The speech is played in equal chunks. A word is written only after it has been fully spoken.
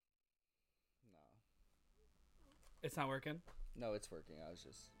It's not working? No, it's working. I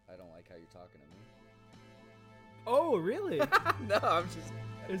don't like how you're talking to me. Oh, really? No, I'm just.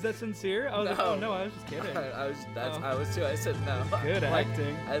 Is that sincere? I was like, oh no, I was just kidding. I was too. I said no. Good Like,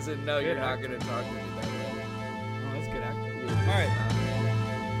 acting. I said no. Good You're acting. not gonna talk to me that way. Oh, that's good acting. You're All right.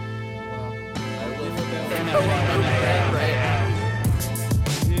 I will.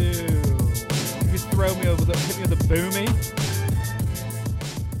 You throw me over hit me with a boomy.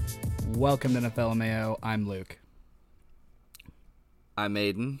 Welcome to NFL Mayo. I'm Luke. I'm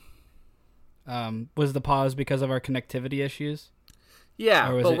Aiden. Was the pause because of our connectivity issues?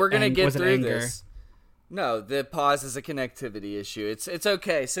 Yeah, but we're gonna get through anger? this. No, the pause is a connectivity issue. It's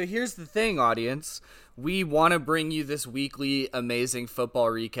okay. So here's the thing, audience. We want to bring you this weekly amazing football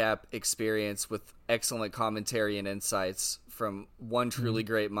recap experience with excellent commentary and insights from one truly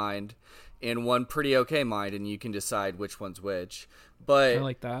great mind and one pretty okay mind, and you can decide which one's which. But I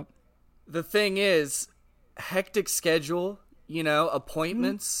like that. the thing is, hectic schedule,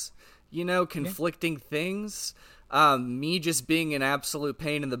 appointments, conflicting things. Me just being an absolute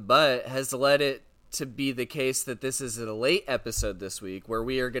pain in the butt has led it to be the case that this is a late episode this week where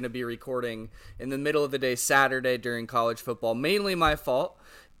we are going to be recording in the middle of the day Saturday during college football. Mainly my fault.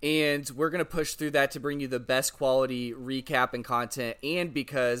 And we're going to push through that to bring you the best quality recap and content. And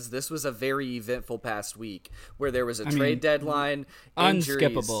because this was a very eventful past week where there was a trade deadline, injuries.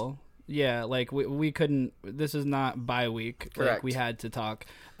 Unskippable. Yeah, like we couldn't. This is not bye week. Correct. Like we had to talk.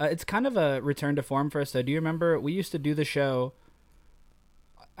 It's kind of a return to form for us, though. Do you remember we used to do the show?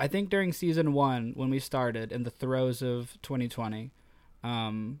 I think during season 1 when we started in the throes of 2020,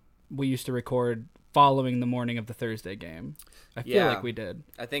 we used to record following the morning of the Thursday game. I feel like we did.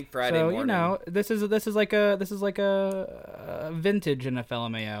 I think Friday morning. So this is like a vintage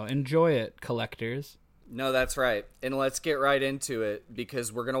NFL Mayo. Enjoy it, collectors. No, that's right. And let's get right into it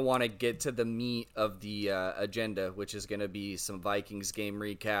because we're going to want to get to the meat of the agenda, which is going to be some Vikings game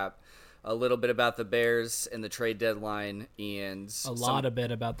recap, a little bit about the Bears and the trade deadline, and a lot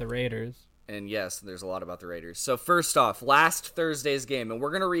about the Raiders. And yes, there's a lot about the Raiders. So first off, last Thursday's game, and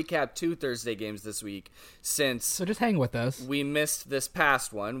we're going to recap 2 Thursday games this week since so just hang with us. We missed this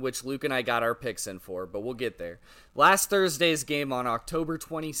past one, which Luke and I got our picks in for, but we'll get there. Last Thursday's game on October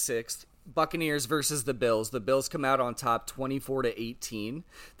 26th, Buccaneers versus the Bills. The Bills come out on top 24-18.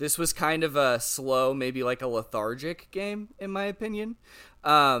 This was kind of a slow, maybe like a lethargic game, in my opinion.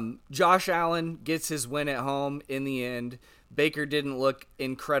 Josh Allen gets his win at home in the end. Baker didn't look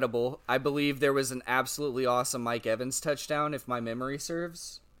incredible. I believe there was an absolutely awesome Mike Evans touchdown, if my memory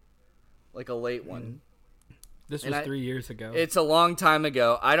serves. Like a late one. This was 3 years ago. It's a long time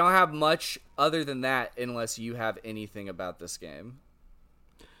ago. I don't have much other than that unless you have anything about this game.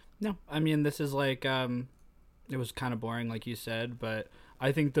 No, I mean, this is like, it was kind of boring, like you said, but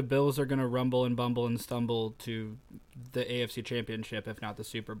I think the Bills are going to rumble and bumble and stumble to the AFC Championship, if not the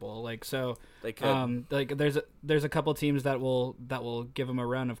Super Bowl. Like, so, they could. There's a couple teams that will give them a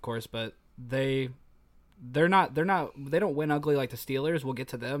run, of course, but they don't win ugly like the Steelers. We'll get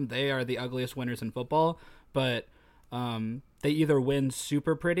to them. They are the ugliest winners in football, but they either win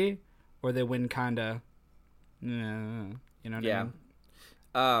super pretty or they win kind of, you know what I mean?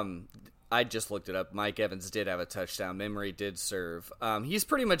 I just looked it up. Mike Evans did have a touchdown. Memory did serve. He's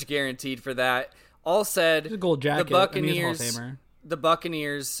pretty much guaranteed for that. All said, a gold jacket. The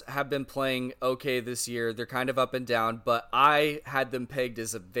Buccaneers have been playing okay this year. They're kind of up and down, but I had them pegged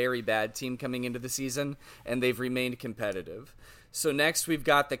as a very bad team coming into the season, and they've remained competitive. So next we've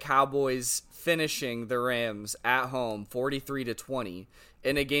got the Cowboys finishing the Rams at home 43-20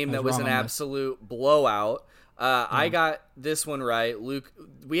 in a game that was an absolute blowout. I got this one right. Luke,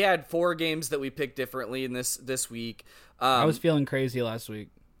 we had 4 games that we picked differently in this week. I was feeling crazy last week.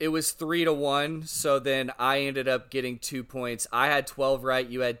 It was 3-1, so then I ended up getting 2 points. I had 12 right,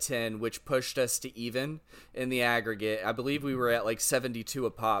 you had 10, which pushed us to even in the aggregate. I believe we were at like 72 a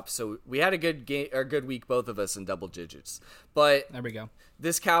pop, so we had a good week, both of us, in double digits. But there we go.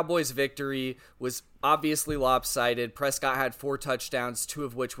 This Cowboys victory was obviously lopsided. Prescott had 4 touchdowns, 2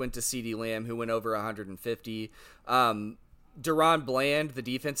 of which went to CeeDee Lamb, who went over 150. Deron Bland, the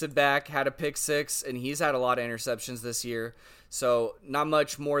defensive back, had a pick 6, and he's had a lot of interceptions this year. So not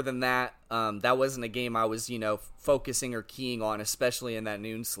much more than that. That wasn't a game I was, focusing or keying on, especially in that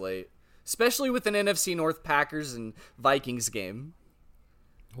noon slate. Especially with an NFC North Packers and Vikings game.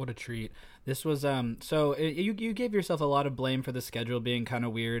 What a treat. This was you gave yourself a lot of blame for the schedule being kind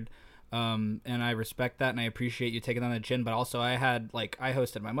of weird. And I respect that, and I appreciate you taking on the chin. But also, I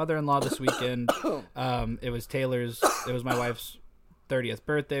hosted my mother-in-law this weekend. It was my wife's 30th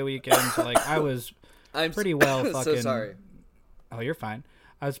birthday weekend. So I was pretty well fucking. So sorry. Oh, you're fine.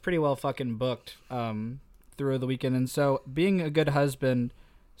 I was pretty well fucking booked through the weekend. And so being a good husband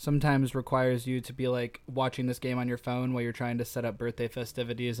sometimes requires you to be like watching this game on your phone while you're trying to set up birthday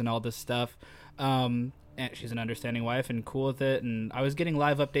festivities and all this stuff. And she's an understanding wife and cool with it. And I was getting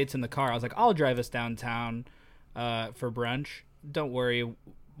live updates in the car. I was like, I'll drive us downtown for brunch. Don't worry,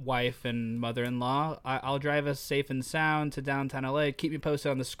 wife and mother-in-law. I'll drive us safe and sound to downtown LA. Keep me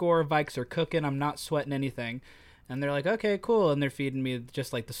posted on the score. Vikes are cooking. I'm not sweating anything. And they're like, okay, cool. And they're feeding me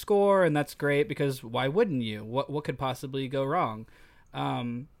just like the score. And that's great because why wouldn't you? What could possibly go wrong?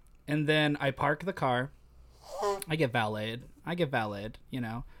 And then I park the car. I get valeted. You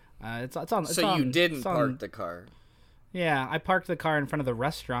know, you didn't park the car. Yeah, I parked the car in front of the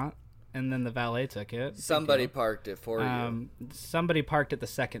restaurant, and then the valet took it. Somebody parked it for you. Somebody parked it the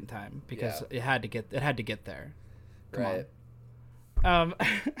second time because it had to get there. Come right. on.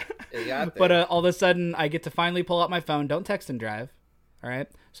 It got there. But all of a sudden, I get to finally pull out my phone. Don't text and drive. All right.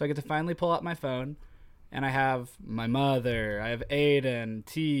 So I get to finally pull out my phone. And I have my mother, I have Aedan,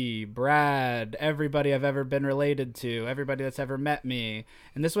 T, Brad, everybody I've ever been related to, everybody that's ever met me.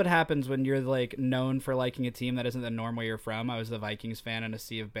 And this is what happens when you're like known for liking a team that isn't the norm where you're from. I was the Vikings fan and a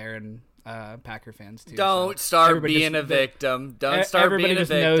sea of Bear and Packer fans too. Don't start being a victim. Don't start being a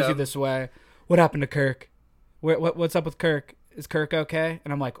victim. Everybody just knows you this way. What happened to Kirk? What's up with Kirk? Is Kirk okay?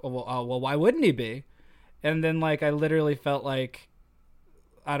 And I'm like, well, why wouldn't he be? And then like I literally felt like,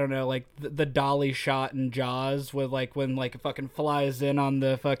 I don't know, like the dolly shot in Jaws with like when like it fucking flies in on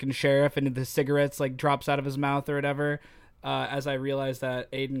the fucking sheriff and the cigarettes like drops out of his mouth or whatever. As I realized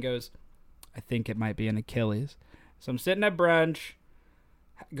that, Aedan goes, I think it might be an Achilles. So I'm sitting at brunch,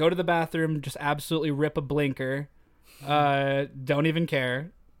 go to the bathroom, just absolutely rip a blinker. Don't even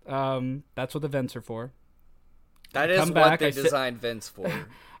care. That's what the vents are for. That is what they designed vents for.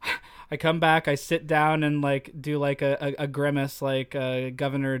 I come back, I sit down and like do like a grimace like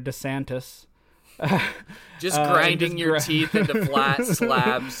Governor DeSantis. Just grinding your teeth into flat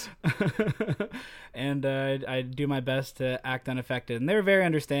slabs. And I do my best to act unaffected. And they were very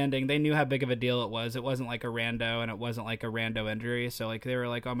understanding. They knew how big of a deal it was. It wasn't like a rando and it wasn't like a rando injury. So like they were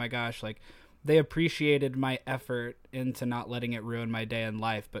like, oh my gosh, like they appreciated my effort into not letting it ruin my day in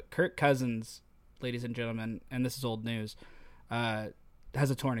life. But Kirk Cousins, ladies and gentlemen, and this is old news, has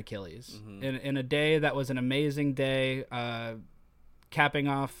a torn Achilles in a day that was an amazing day, capping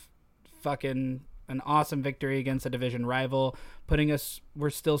off fucking an awesome victory against a division rival, we're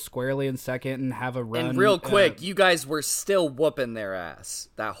still squarely in second and have a run. And real quick, you guys were still whooping their ass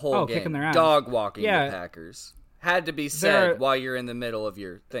that whole game, kicking their ass. Dog walking the Packers. Had to be said while you're in the middle of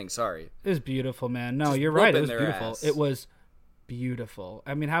your thing. Sorry, it was beautiful, man. No, you're right. It was beautiful. Ass. It was beautiful.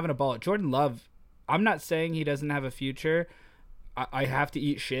 I mean, having a ball. Jordan Love. I'm not saying he doesn't have a future. I have to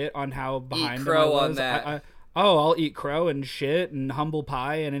eat shit on how behind eat crow him I was. On that. I'll eat crow and shit and humble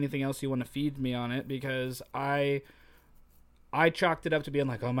pie and anything else you want to feed me on it because I chalked it up to being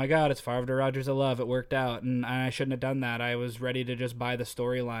like, oh my God, it's Favre to Rodgers of love. It worked out. And I shouldn't have done that. I was ready to just buy the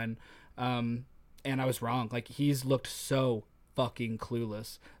storyline. And I was wrong. Like he's looked so fucking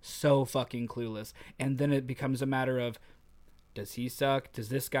clueless. And then it becomes a matter of, does he suck? Does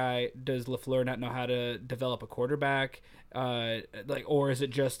LaFleur not know how to develop a quarterback? Or is it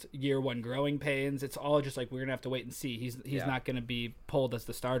just year one growing pains? It's all just like, we're gonna have to wait and see. He's not gonna be pulled as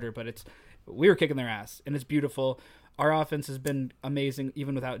the starter, but we were kicking their ass and it's beautiful. Our offense has been amazing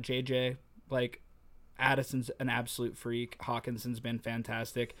even without JJ. Like Addison's an absolute freak. Hawkinson's been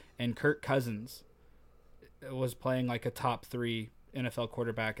fantastic, and Kirk Cousins was playing like a top 3 NFL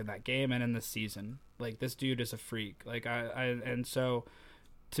quarterback in that game and in the season. Like this dude is a freak. Like and so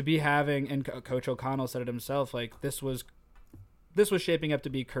to be having, and Coach O'Connell said it himself, like this was shaping up to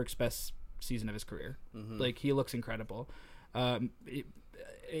be Kirk's best season of his career. Like he looks incredible.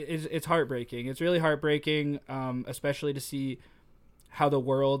 It's heartbreaking. It's really heartbreaking, especially to see how the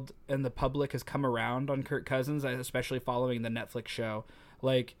world and the public has come around on Kirk Cousins, especially following the Netflix show.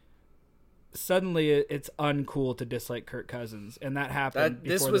 Like suddenly it's uncool to dislike Kirk Cousins, and that happened.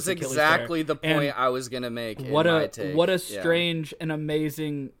 This was exactly the point I was gonna make. What a strange and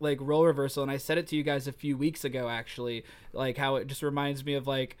amazing like role reversal. And I said it to you guys a few weeks ago, actually, like how it just reminds me of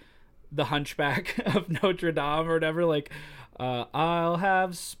like the Hunchback of Notre Dame or whatever. Like, I'll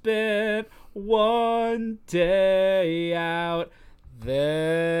have spent one day out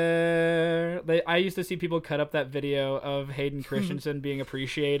there. I used to see people cut up that video of Hayden Christensen being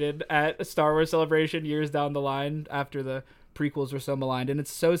appreciated at a Star Wars Celebration years down the line after the prequels were so maligned, and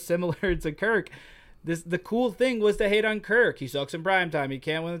it's so similar to Kirk. The cool thing was to hate on Kirk. He sucks in primetime. He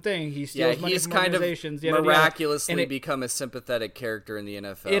can't win the thing. He steals money from organizations. He's kind of miraculously become a sympathetic character in the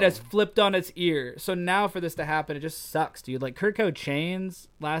NFL. It has flipped on its ear. So now for this to happen, it just sucks, dude. Like Kirk Chainz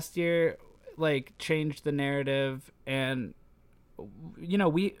last year, like changed the narrative, and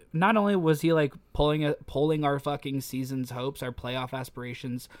we not only was he like pulling our fucking season's hopes, our playoff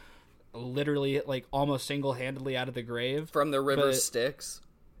aspirations, literally like almost single-handedly out of the grave from the river Styx.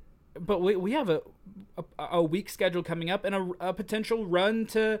 But we have a weak schedule coming up and a potential run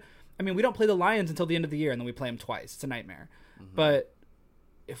to. I mean, we don't play the Lions until the end of the year, and then we play them twice. It's a nightmare. Mm-hmm. But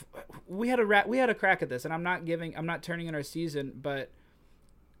if we had a crack at this, and I'm not turning in our season, but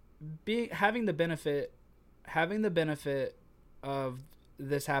having the benefit of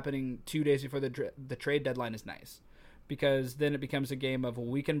this happening 2 days before the trade deadline is nice, because then it becomes a game of,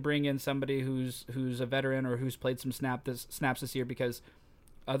 we can bring in somebody who's a veteran or who's played some snaps this year, because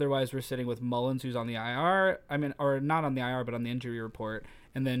otherwise we're sitting with Mullins, who's on the IR. I mean, or not on the IR, but on the injury report.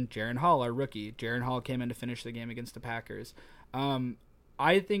 And then Jaren Hall, our rookie. Jaren Hall came in to finish the game against the Packers.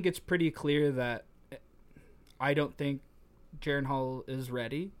 I think it's pretty clear that I don't think Jaren Hall is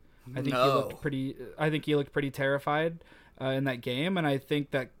ready. I think he looked pretty terrified in that game, and I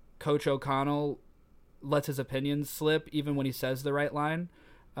think that Coach O'Connell lets his opinions slip even when he says the right line.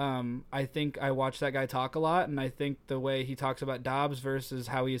 I think I watch that guy talk a lot, and I think the way he talks about Dobbs versus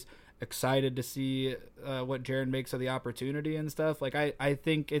how he's excited to see what Jaren makes of the opportunity and stuff. Like, I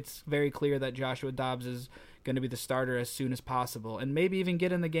think it's very clear that Joshua Dobbs is going to be the starter as soon as possible, and maybe even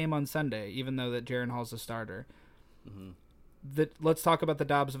get in the game on Sunday, even though that Jaren Hall's the starter. Mm-hmm. Let's talk about the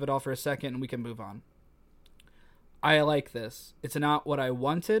Dobbs of it all for a second, and we can move on. I like this. It's not what I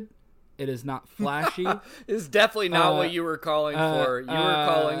wanted. It is not flashy. It's definitely not what you were calling for. You were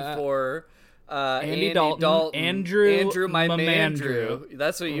calling for Andy Dalton, Andrew, my Andrew.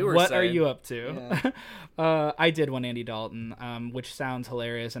 That's what you were saying. What are you up to? Yeah. I did want Andy Dalton, which sounds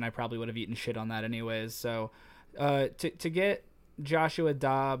hilarious, and I probably would have eaten shit on that anyways. So to get Joshua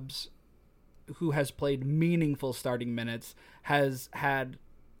Dobbs, who has played meaningful starting minutes, has had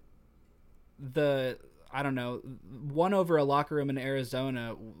won over a locker room in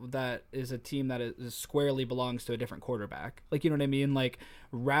Arizona that is a team that is squarely belongs to a different quarterback. Like, you know what I mean? Like,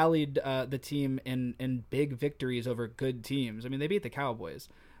 rallied the team in big victories over good teams. I mean, they beat the Cowboys.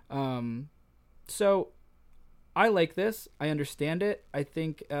 So I like this. I understand it. I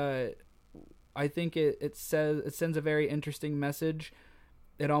think it sends a very interesting message.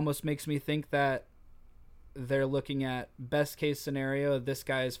 It almost makes me think that they're looking at best case scenario. This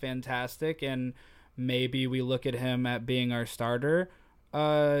guy is fantastic, and maybe we look at him at being our starter,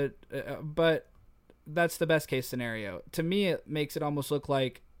 but that's the best case scenario. To me, it makes it almost look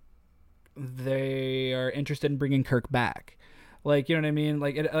like they are interested in bringing Kirk back. Like, you know what I mean?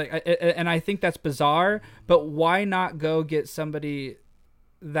 And I think that's bizarre, but why not go get somebody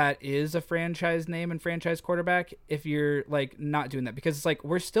that is a franchise name and franchise quarterback if you're like not doing that? Because it's like,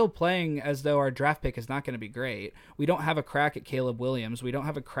 we're still playing as though our draft pick is not going to be great. We don't have a crack at Caleb Williams. We don't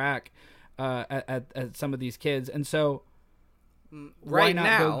have a crack at some of these kids, and so right why not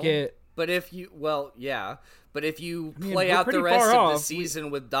now, go get? But if you play out the rest of the season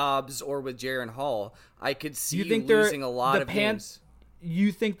with Dobbs or with Jaren Hall, I could see you losing a lot of games.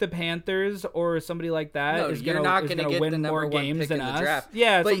 You think the Panthers or somebody like that is going to win more games than us? Draft.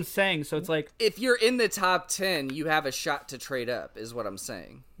 Yeah, that's what I'm saying. So it's like, if you're in the top 10, you have a shot to trade up, is what I'm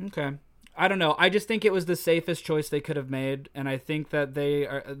saying. Okay. I don't know. I just think it was the safest choice they could have made, and I think that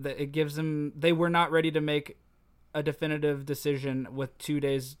it gives them. They were not ready to make a definitive decision with 2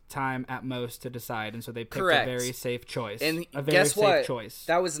 days time at most to decide, and so they picked a very safe choice. And a very guess safe what? Choice.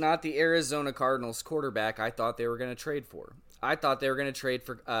 That was not the Arizona Cardinals quarterback I thought they were going to trade for. I thought they were going to trade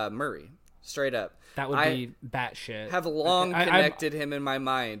for Murray, straight up. That would be batshit. Have long connected him in my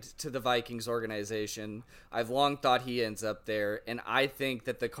mind to the Vikings organization. I've long thought he ends up there, and I think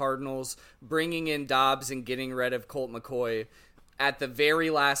that the Cardinals bringing in Dobbs and getting rid of Colt McCoy at the very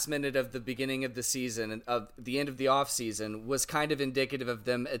last minute of the beginning of the season, of the end of the offseason, was kind of indicative of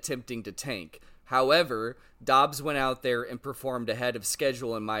them attempting to tank. However, Dobbs went out there and performed ahead of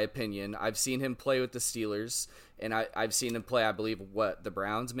schedule, in my opinion. I've seen him play with the Steelers, and I've seen him play, I believe, the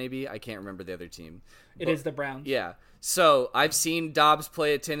Browns, maybe? I can't remember the other team. It is the Browns. Yeah. So I've seen Dobbs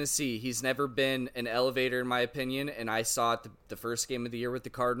play at Tennessee. He's never been an elevator, in my opinion, and I saw it the first game of the year with the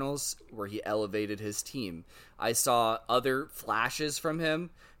Cardinals where he elevated his team. I saw other flashes from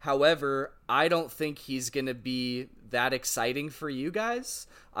him. However, I don't think he's going to be that exciting for you guys.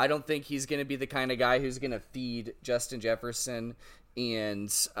 I don't think he's going to be the kind of guy who's going to feed Justin Jefferson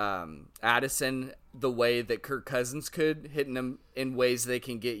and Addison the way that Kirk Cousins could, hitting them in ways they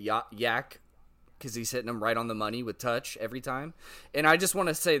can get yak, because he's hitting them right on the money with touch every time. And I just want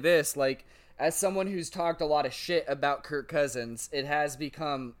to say this, like, as someone who's talked a lot of shit about Kirk Cousins, it has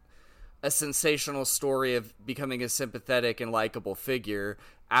become a sensational story of becoming a sympathetic and likable figure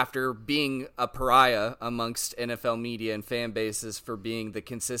after being a pariah amongst NFL media and fan bases for being the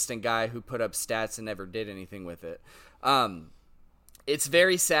consistent guy who put up stats and never did anything with it. It's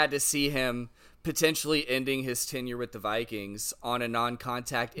very sad to see him potentially ending his tenure with the Vikings on a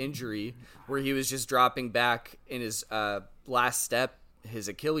non-contact injury where he was just dropping back in his last step, his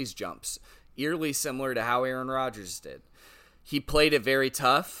Achilles jumps, eerily similar to how Aaron Rodgers did. He played it very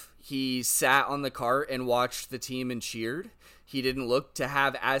tough. He sat on the cart and watched the team and cheered. He didn't look to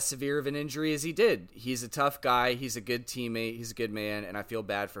have as severe of an injury as he did. He's a tough guy. He's a good teammate. He's a good man, and I feel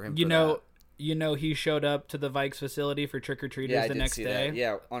bad for him. He showed up to the Vikes facility for trick-or-treaters the next day. That.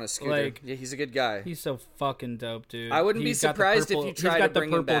 Yeah, on a scooter. Yeah, he's a good guy. He's so fucking dope, dude. I wouldn't be surprised if you tried to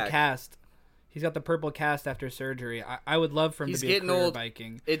bring him back. He's got the purple cast after surgery. I would love for him to be a career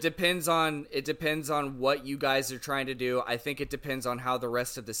Viking. It depends on what you guys are trying to do. I think it depends on how the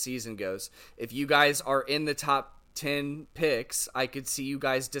rest of the season goes. If you guys are in the top 10 picks, I could see you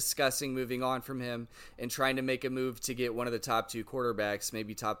guys discussing moving on from him and trying to make a move to get one of the top 2 quarterbacks,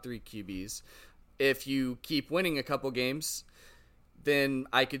 maybe top 3 QBs. If you keep winning a couple games, then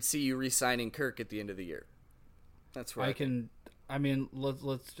I could see you re-signing Kirk at the end of the year. That's right.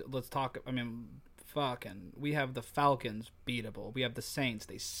 Let's talk. We have the Falcons beatable. We have the Saints,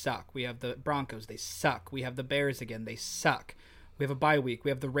 they suck. We have the Broncos, they suck. We have the Bears again, they suck. We have a bye week.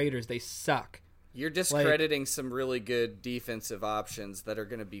 We have the Raiders, they suck. You're discrediting some really good defensive options that are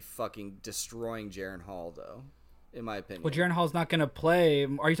going to be fucking destroying Jaren Hall, though, in my opinion. Well, Jaren Hall's not going to play.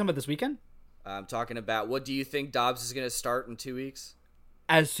 Are you talking about this weekend? I'm talking about, what do you think Dobbs is going to start in 2 weeks?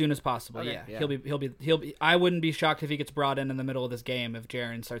 As soon as possible, okay, yeah. He'll be. I wouldn't be shocked if he gets brought in the middle of this game if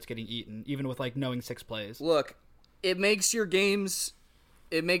Jaren starts getting eaten, even with knowing 6 plays. Look, it makes your games.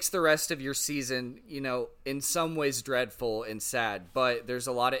 It makes the rest of your season, in some ways dreadful and sad, but there's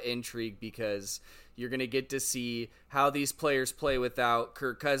a lot of intrigue because you're going to get to see how these players play without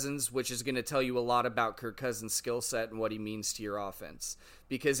Kirk Cousins, which is going to tell you a lot about Kirk Cousins' skill set and what he means to your offense.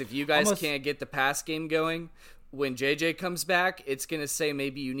 Because if you guys can't get the pass game going, when JJ comes back, it's going to say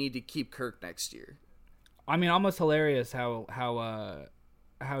maybe you need to keep Kirk next year. Almost hilarious how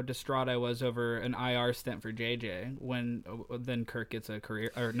distraught I was over an IR stint for JJ when then Kirk gets a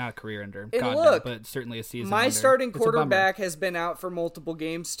career, or not a career ender, but certainly a season. My starting quarterback has been out for multiple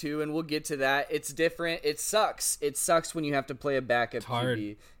games too, and we'll get to that. It's different. It sucks. It sucks when you have to play a backup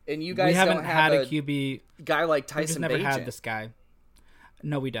QB, and you guys don't have a QB guy like Tyson. We just never had this guy.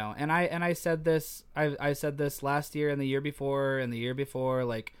 No, we don't. And I said this. I said this last year and the year before,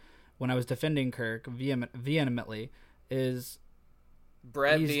 like when I was defending Kirk vehemently, is.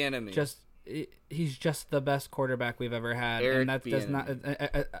 Brett the enemy. He's just the best quarterback we've ever had, Eric and that does not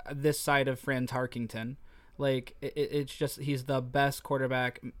this side of Fran Tarkington. It's just he's the best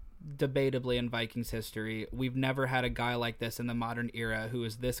quarterback, debatably in Vikings history. We've never had a guy like this in the modern era who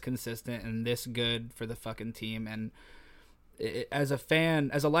is this consistent and this good for the fucking team. And as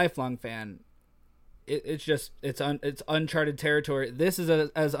a lifelong fan, it's uncharted territory. This is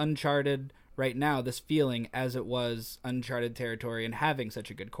as uncharted right now, this feeling, as it was uncharted territory, and having such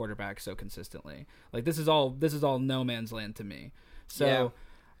a good quarterback so consistently. This is all no man's land to me. So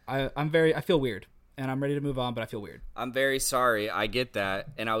yeah. I feel weird, and I'm ready to move on, but I feel weird. I'm very sorry. I get that,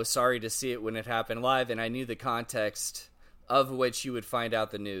 and I was sorry to see it when it happened live, and I knew the context of which you would find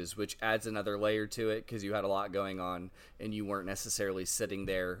out the news, which adds another layer to it because you had a lot going on and you weren't necessarily sitting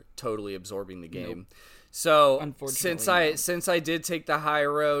there totally absorbing the game. Nope. So since I did take the high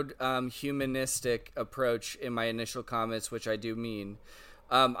road humanistic approach in my initial comments, which I do mean,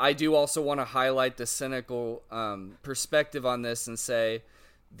 I do also want to highlight the cynical perspective on this and say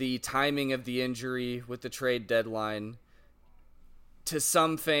the timing of the injury with the trade deadline, to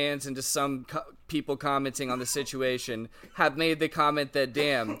some fans and to some people commenting on the situation, have made the comment that,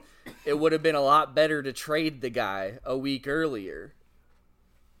 damn, it would have been a lot better to trade the guy a week earlier.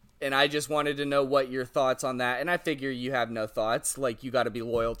 And I just wanted to know what your thoughts on that. And I figure you have no thoughts. You got to be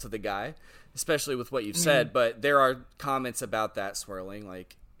loyal to the guy, especially with what you've said. But there are comments about that swirling.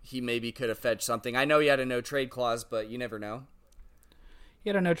 He maybe could have fetched something. I know he had a no-trade clause, but you never know. He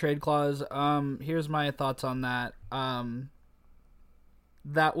had a no-trade clause. Here's my thoughts on that.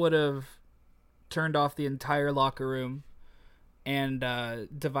 That would have turned off the entire locker room and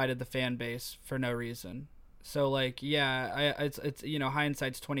divided the fan base for no reason. So it's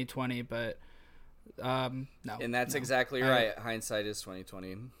hindsight's 2020, but no. And that's exactly right. Hindsight is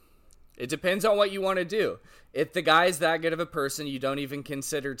 2020. It depends on what you want to do. If the guy's that good of a person, you don't even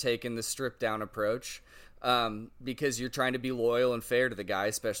consider taking the strip down approach because you're trying to be loyal and fair to the guy,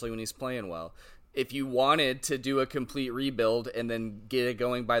 especially when he's playing well. If you wanted to do a complete rebuild and then get it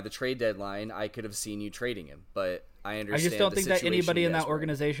going by the trade deadline, I could have seen you trading him. But I understand. I just don't think that anybody in that were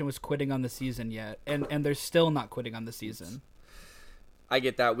organization was quitting on the season yet, and they're still not quitting on the season. I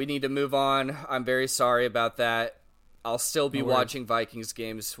get that. We need to move on. I'm very sorry about that. I'll still be watching Vikings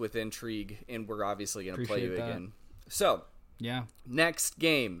games with intrigue, and we're obviously going to play you again. So, yeah. Next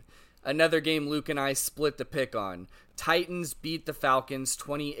game. Another game Luke and I split the pick on. Titans beat the Falcons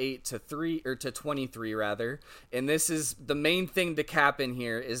 23 rather. And this is the main thing to cap in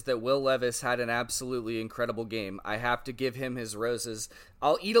here is that Will Levis had an absolutely incredible game. I have to give him his roses.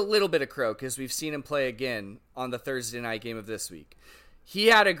 I'll eat a little bit of crow because we've seen him play again on the Thursday night game of this week. He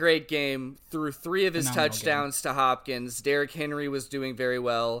had a great game, threw 3 of his touchdowns to Hopkins. Derrick Henry was doing very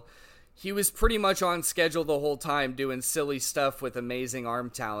well. He was pretty much on schedule the whole time doing silly stuff with amazing arm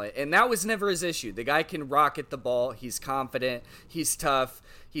talent. And that was never his issue. The guy can rocket the ball. He's confident. He's tough.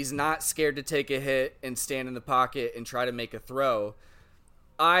 He's not scared to take a hit and stand in the pocket and try to make a throw.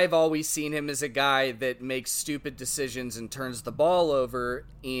 I've always seen him as a guy that makes stupid decisions and turns the ball over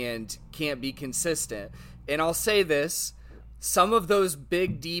and can't be consistent. And I'll say this. Some of those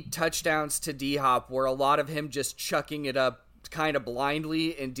big, deep touchdowns to D-Hop were a lot of him just chucking it up kind of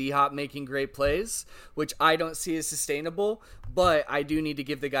blindly and D-Hop making great plays, which I don't see as sustainable, but I do need to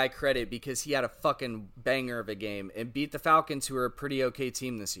give the guy credit because he had a fucking banger of a game and beat the Falcons, who are a pretty okay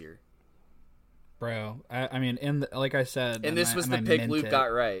team this year. Bro, I mean, like I said... And this was the pick Luke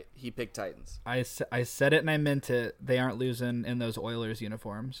got right. He picked Titans. I said it and I meant it. They aren't losing in those Oilers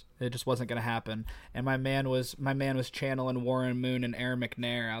uniforms. It just wasn't going to happen. And my man was channeling Warren Moon and Aaron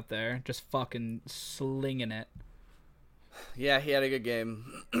McNair out there, just fucking slinging it. Yeah, he had a good game.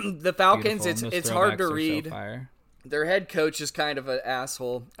 The Falcons, it's hard to read. So their head coach is kind of an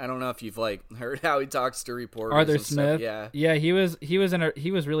asshole. I don't know if you've heard how he talks to reporters. Arthur and Smith, stuff. yeah, he was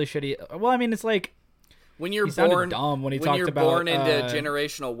really shitty. Well, I mean, it's like when you're born dumb when you're born into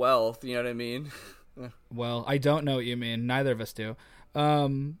generational wealth. You know what I mean? Well, I don't know what you mean. Neither of us do.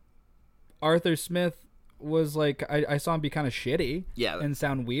 Arthur Smith was like, I saw him be kind of shitty, and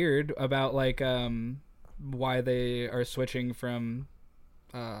sound weird about like why they are switching from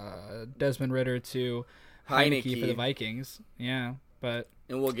Desmond Ridder to Heineke for the Vikings. Yeah, but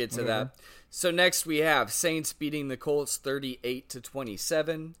and we'll get to that. So next we have Saints beating the Colts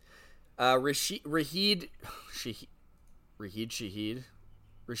 38-27. Rashid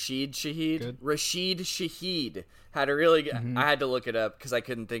Shaheed had a really good... I had to look it up because I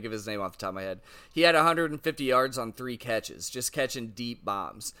couldn't think of his name off the top of my head. He had 150 yards on 3 catches, just catching deep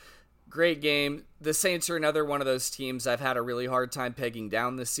bombs. Great game. The Saints are another one of those teams I've had a really hard time pegging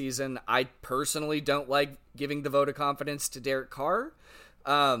down this season. I personally don't like giving the vote of confidence to Derek Carr.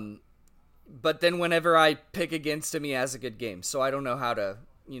 But then whenever I pick against him, he has a good game. So I don't know how to,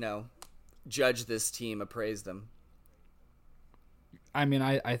 judge this team, appraise them. I mean,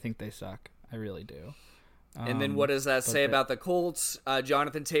 I think they suck. I really do. And then what does that say about the Colts?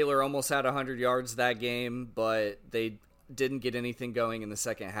 Jonathan Taylor almost had 100 yards that game, but they didn't get anything going in the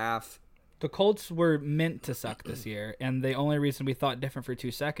second half. The Colts were meant to suck this year, and the only reason we thought different for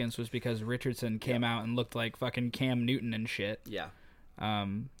 2 seconds was because Richardson came out and looked like fucking Cam Newton and shit. Yeah.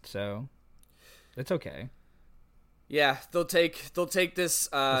 So it's okay. Yeah, they'll take this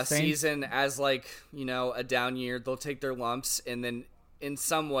season as like, a down year. They'll take their lumps, and then in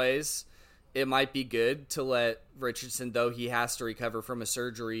some ways it might be good to let Richardson, though he has to recover from a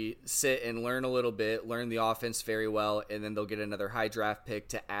surgery, sit and learn a little bit, learn the offense very well, and then they'll get another high draft pick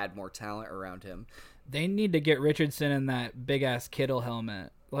to add more talent around him. They need to get Richardson in that big-ass Kittle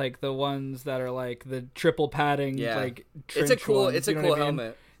helmet, like the ones that are like the triple padding, like trench it's a cool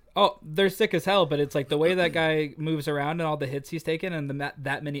helmet. Oh, they're sick as hell, but it's like the way that guy moves around and all the hits he's taken and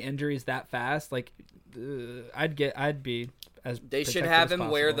that many injuries that fast, like I'd be as they should have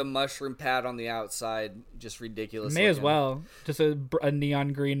him wear the mushroom pad on the outside, just ridiculous. May as well, just a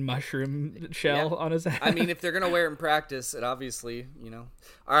neon green mushroom shell on his head. I mean, if they're gonna wear it in practice, it obviously, All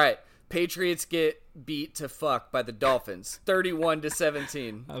right, Patriots get beat to fuck by the Dolphins,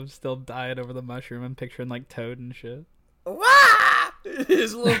 31-17. I'm still dying over the mushroom. I'm picturing like Toad and shit. Wah!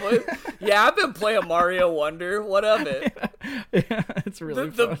 His little voice. Yeah, I've been playing Mario Wonder. What of it? Yeah, it's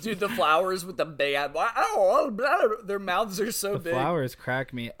really fun. Dude, the flowers with the bad... Their mouths are so big. The flowers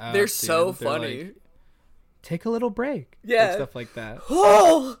crack me up. They're so funny. Like, take a little break. Yeah. Like stuff like that.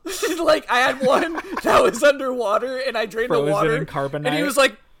 Oh! Like, I had one that was underwater, and I drained the water. In carbonite. And he was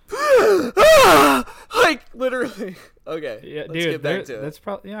like... like, literally. Okay, yeah, let's get back to it. That's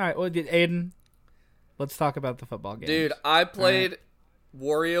probably... All right, well, Aiden, let's talk about the football game. Dude, I played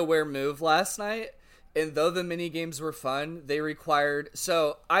WarioWare Move last night, and though the mini games were fun, they required...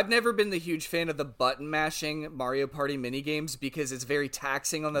 So, I've never been the huge fan of the button mashing Mario Party mini games because it's very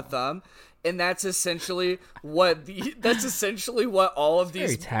taxing on the thumb, And that's essentially what all of Very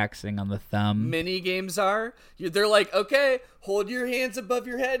these taxing on the thumb. mini games are. They're like, okay, hold your hands above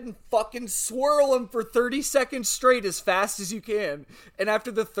your head and fucking swirl them for 30 seconds straight as fast as you can. And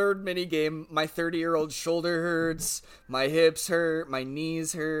after the third mini game, my 30-year-old shoulder hurts, my hips hurt, my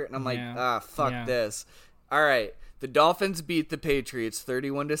knees hurt, and I'm like, fuck this. All right, the Dolphins beat the Patriots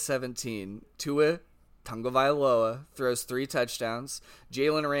 31-17. Tua Tagovailoa throws 3 touchdowns.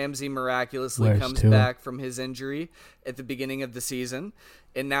 Jalen Ramsey miraculously comes back from his injury at the beginning of the season,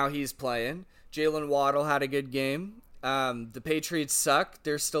 and now he's playing. Jalen Waddle had a good game. The Patriots suck.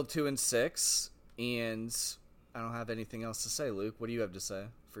 They're still 2-6, and I don't have anything else to say. Luke, what do you have to say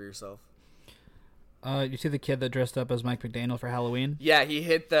for yourself? You see the kid that dressed up as Mike McDaniel for Halloween? Yeah, he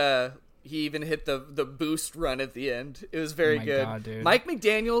even hit the boost run at the end. It was very good. God, dude. Mike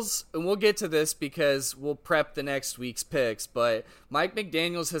McDaniels, and we'll get to this because we'll prep the next week's picks, but Mike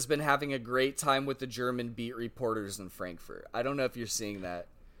McDaniels has been having a great time with the German beat reporters in Frankfurt. I don't know if you're seeing that.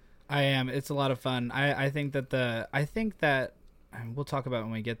 I am. It's a lot of fun. I think that we'll talk about it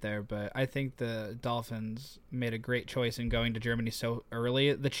when we get there, but I think the Dolphins made a great choice in going to Germany so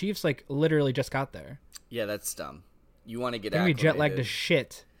early. The Chiefs literally just got there. Yeah, that's dumb. You want to get acclimated. Jet lagged to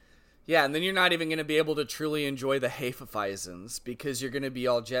shit. Yeah, and then you're not even going to be able to truly enjoy the Hefeweizens because you're going to be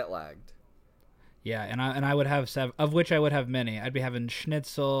all jet lagged. Yeah, and I would have 7, of which I would have many. I'd be having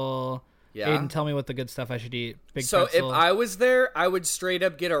schnitzel. Yeah. Aiden, tell me what the good stuff I should eat. Big so pretzel. If I was there, I would straight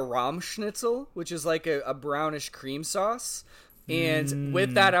up get a Rahmschnitzel, which is like a brownish cream sauce. And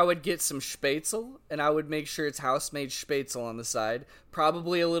with that, I would get some Spätzle, and I would make sure it's house-made Spätzle on the side.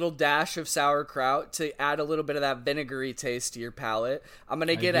 Probably a little dash of sauerkraut to add a little bit of that vinegary taste to your palate. I'm going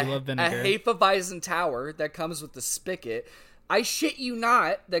to get a Hefeweizen Tower that comes with the spigot. I shit you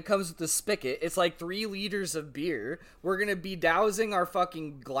not, that comes with the spigot. It's like 3 liters of beer. We're going to be dousing our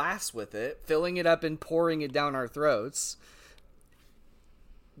fucking glass with it, filling it up and pouring it down our throats.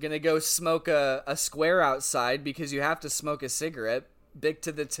 Gonna go smoke a square outside because you have to smoke a cigarette. Big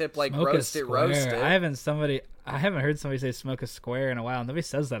to the tip, like smoke roast it. I haven't heard somebody say smoke a square in a while. Nobody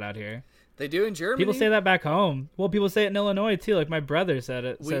says that out here. They do in Germany. People say that back home. Well, people say it in Illinois too. Like my brother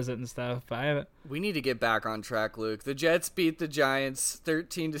says it and stuff. But I haven't. We need to get back on track, Luke. The Jets beat the Giants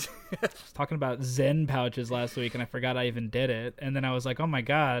 13-. I was talking about Zen pouches last week, and I forgot I even did it. And then I was like, oh my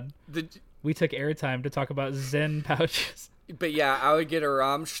god, we took airtime to talk about Zen pouches. But yeah, I would get a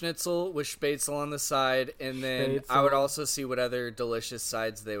Rahmschnitzel with Spätzle on the side, and then I would also see what other delicious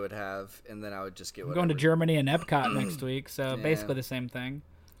sides they would have, and then I would just get whatever. I'm going to Germany and Epcot next week, so basically the same thing.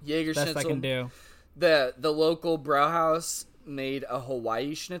 Jaeger Best Schnitzel. I can do. The local Brauhaus made a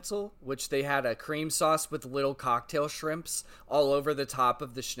Hawaii Schnitzel, which they had a cream sauce with little cocktail shrimps all over the top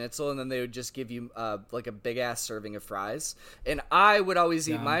of the schnitzel, and then they would just give you like a big ass serving of fries. And I would always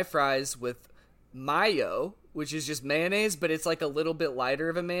eat my fries with mayo, which is just mayonnaise, but it's like a little bit lighter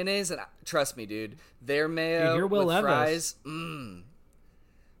of a mayonnaise. And trust me, dude, their mayo with fries,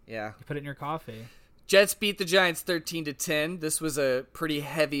 yeah. You put it in your coffee. Jets beat the Giants 13-10. This was a pretty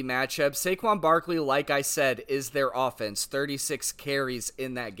heavy matchup. Saquon Barkley, like I said, is their offense. 36 carries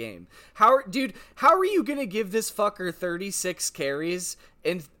in that game. How are you going to give this fucker 36 carries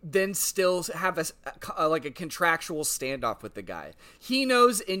and then still have a contractual standoff with the guy? He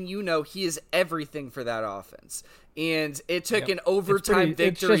knows, and you know, he is everything for that offense. And it took an overtime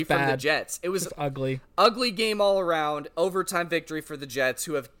victory from the Jets. It was ugly game all around. Overtime victory for the Jets,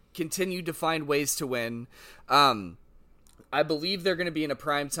 who have continued to find ways to win. I believe they're going to be in a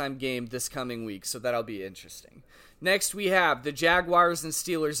primetime game this coming week, so that'll be interesting. Next, we have the Jaguars and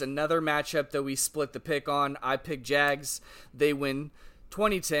Steelers, another matchup that we split the pick on. I picked Jags. They win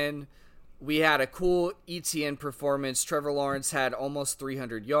 20-10. We had a cool ETN performance. Trevor Lawrence had almost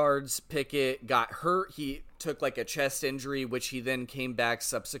 300 yards. Pickett got hurt. He took like a chest injury, which he then came back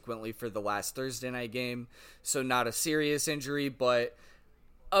subsequently for the last Thursday night game. So not a serious injury, but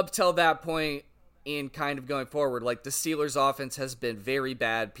up till that point and kind of going forward, like the Steelers offense has been very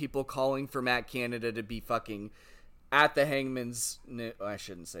bad. People calling for Matt Canada to be fucking at the hangman's. No, I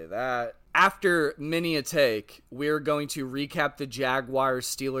shouldn't say that. After many a take, we're going to recap the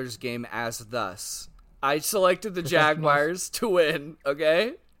Jaguars-Steelers game as thus. I selected the Jaguars to win,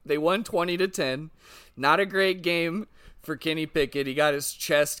 okay? They won 20-10. Not a great game for Kenny Pickett. He got his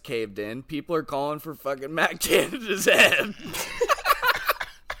chest caved in. People are calling for fucking Matt Canada's head.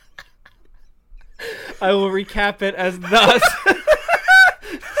 I will recap it as thus.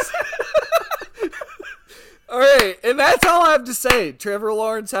 All right, and that's all I have to say. Trevor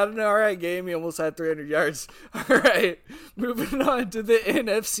Lawrence had an all right game. He almost had 300 yards. All right, moving on to the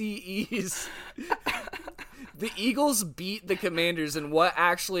NFC East. The Eagles beat the Commanders in what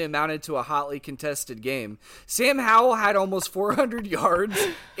actually amounted to a hotly contested game. Sam Howell had almost 400 yards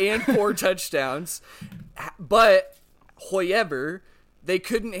and 4 touchdowns, but however, they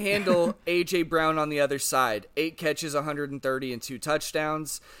couldn't handle A.J. Brown on the other side. 8 catches, 130, and 2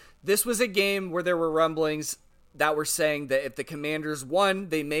 touchdowns. This was a game where there were rumblings that were saying that if the Commanders won,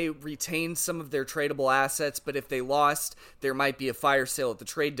 they may retain some of their tradable assets, but if they lost, there might be a fire sale at the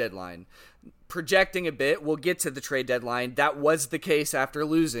trade deadline. Projecting a bit, we'll get to the trade deadline. That was the case after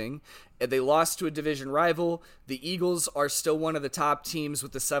losing. They lost to a division rival. The Eagles are still one of the top teams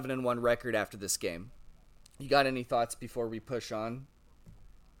with a 7-1 record after this game. You got any thoughts before we push on?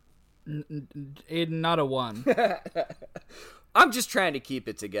 Not a 1. I'm just trying to keep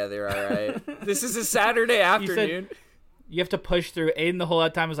it together, all right? This is a Saturday afternoon. You have to push through. Aiden the whole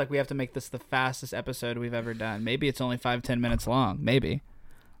time was like, we have to make this the fastest episode we've ever done. Maybe it's only 5-10 minutes long. Maybe.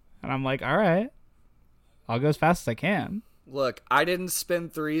 And I'm like, all right. I'll go as fast as I can. Look, I didn't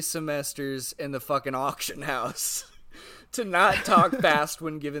spend 3 semesters in the fucking auction house to not talk fast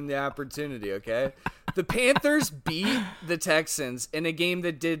when given the opportunity, okay? The Panthers beat the Texans in a game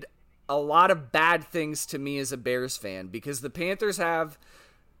that did a lot of bad things to me as a Bears fan, because the Panthers have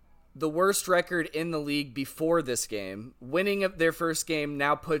the worst record in the league before this game. Winning of their first game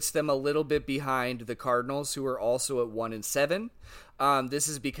now puts them a little bit behind the Cardinals, who are also at 1-7. This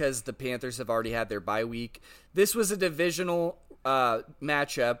is because the Panthers have already had their bye week. This was a divisional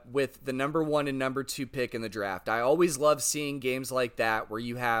matchup with the number 1 and number 2 pick in the draft. I always love seeing games like that where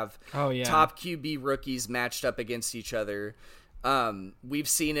you have top QB rookies matched up against each other. We've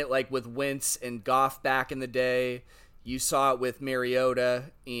seen it like with Wentz and Goff back in the day. You saw it with Mariota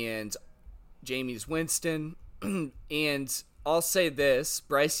and Jameis Winston. And I'll say this,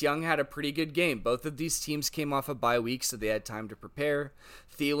 Bryce Young had a pretty good game. Both of these teams came off a bye week, so they had time to prepare.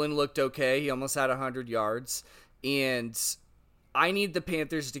 Thielen looked okay. He almost had 100 yards. And I need the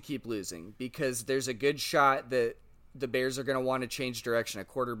Panthers to keep losing, because there's a good shot that the Bears are going to want to change direction at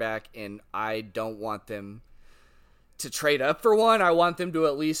quarterback, and I don't want them to trade up for one. I want them to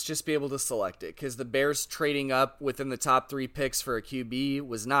at least just be able to select it, because the Bears trading up within the top 3 picks for a QB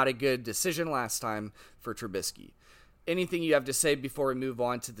was not a good decision last time for Trubisky. Anything you have to say before we move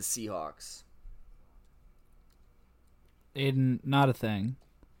on to the Seahawks? Aiden, not a thing.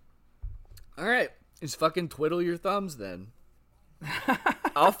 All right. Just fucking twiddle your thumbs then.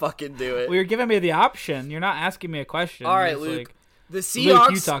 I'll fucking do it. Well, you're giving me the option. You're not asking me a question. All right, it's Luke. Like, the Seahawks,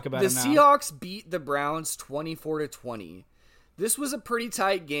 Luke, you talk about it now. Seahawks beat the Browns 24-20. This was a pretty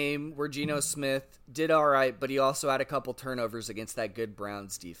tight game where Geno Smith did all right, but he also had a couple turnovers against that good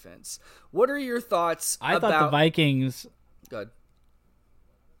Browns defense. What are your thoughts I thought the Vikings... Good.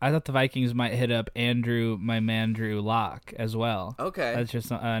 I thought the Vikings might hit up my man Drew Lock as well. Okay. That's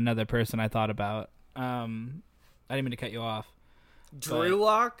just another person I thought about. I didn't mean to cut you off. Drew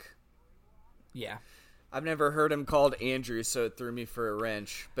Lock? Yeah. I've never heard him called Andrew, so it threw me for a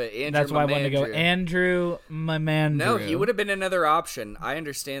wrench. But Andrew, that's why I wanted to go Andrew, my man. No, he would have been another option. I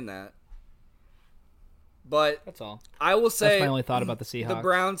understand that. But that's all. I will say, that's my only thought about the Seahawks. The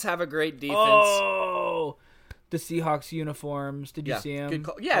Browns have a great defense. Oh, the Seahawks uniforms. Did you see them? Good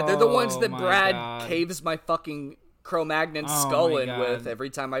call. Yeah, they're the ones that Brad caves my fucking Cro-Magnon skull in with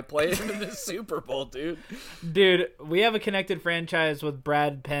every time I play him in the Super Bowl, dude. Dude, we have a connected franchise with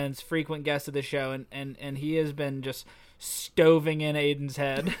Brad Pence, frequent guest of the show, and he has been just stoving in Aiden's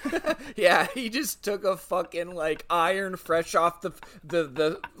head. Yeah, he just took a fucking like iron fresh off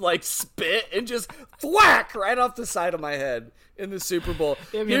the like spit and just thwack right off the side of my head in the Super Bowl.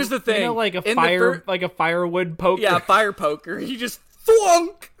 I mean, here's the thing, like a firewood poker. Yeah, fire poker. He just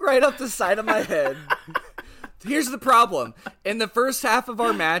thwunk right off the side of my head. Here's the problem. In the first half of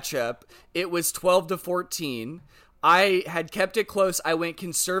our matchup, it was 12-14. I had kept it close. I went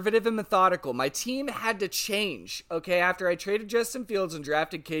conservative and methodical. My team had to change, okay, after I traded Justin Fields and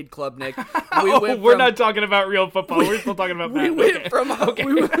drafted Cade Klubnik. We're not talking about real football. We're still talking about we went from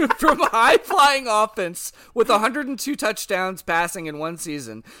high-flying offense with 102 touchdowns passing in one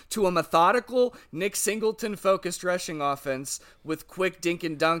season to a methodical, Nick Singleton-focused rushing offense with quick dink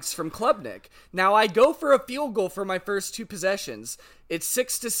and dunks from Klubnik. Now, I go for a field goal for my first 2 possessions. It's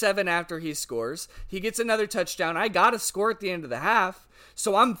 6-7 after he scores. He gets another touchdown. I got to score at the end of the half.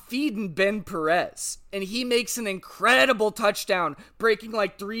 So I'm feeding Ben Perez. And he makes an incredible touchdown, breaking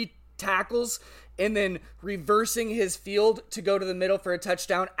like 3 tackles and then reversing his field to go to the middle for a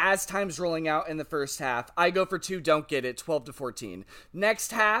touchdown as time's rolling out in the first half. I go for 2, don't get it, 12-14.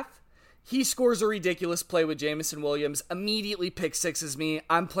 Next half, he scores a ridiculous play with Jameson Williams, immediately pick sixes me.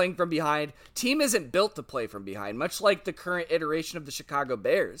 I'm playing from behind. Team isn't built to play from behind, much like the current iteration of the Chicago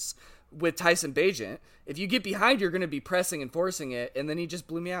Bears. with Tyson Bagent. If you get behind, you're going to be pressing and forcing it, and then he just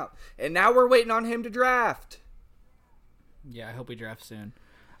blew me out. And now we're waiting on him to draft. Yeah, I hope we draft soon.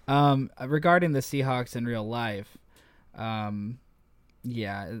 Regarding the Seahawks in real life,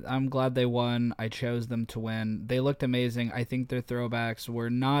 yeah, I'm glad they won. I chose them to win. They looked amazing. I think their throwbacks were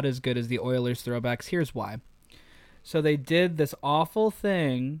not as good as the Oilers' throwbacks. Here's why. So they did this awful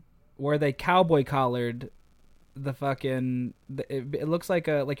thing where they cowboy collared the fucking. It looks like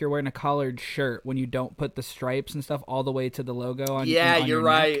you're wearing a collared shirt when you don't put the stripes and stuff all the way to the logo on. Yeah, on you're your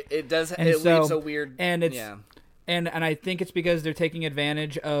right. neck. It does. And it leaves a weird. And it's. Yeah. And I think it's because they're taking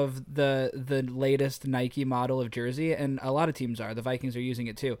advantage of the latest Nike model of jersey, and a lot of teams are. The Vikings are using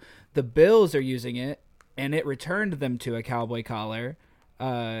it too. The Bills are using it, and it returned them to a cowboy collar,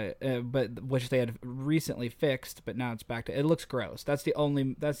 but which they had recently fixed. But now it's back to. It looks gross. That's the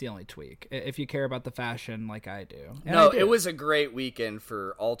only tweak. If you care about the fashion like I do. And no, I do. It was a great weekend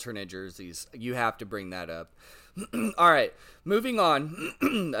for alternate jerseys. You have to bring that up. All right, moving on.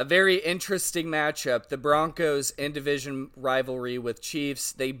 A very interesting matchup. The Broncos in-division rivalry with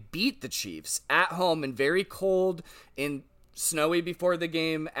Chiefs. They beat the Chiefs at home in very cold and snowy before the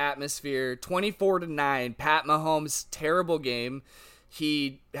game atmosphere. 24-9. Pat Mahomes, terrible game.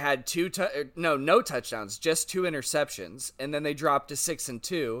 He had no touchdowns, just 2 interceptions, and then they dropped to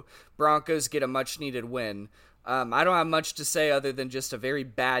 6-2. Broncos get a much-needed win. I don't have much to say other than just a very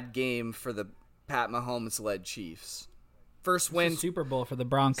bad game for the Pat Mahomes-led Chiefs. First win Super Bowl for the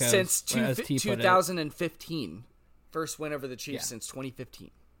Broncos since 2015. First win over the Chiefs since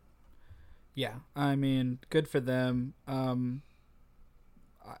 2015. Yeah, I mean, good for them. The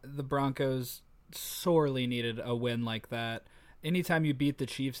Broncos sorely needed a win like that. Anytime you beat the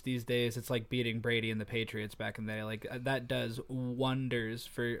Chiefs these days, it's like beating Brady and the Patriots back in the day. Like that does wonders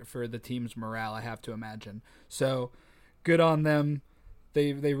for the team's morale, I have to imagine. So, good on them.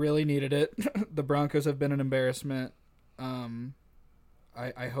 They really needed it. The Broncos have been an embarrassment.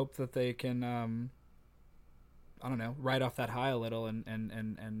 I hope that they can I don't know, ride off that high a little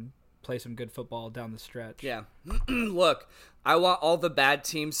and play some good football down the stretch. Yeah. Look, I want all the bad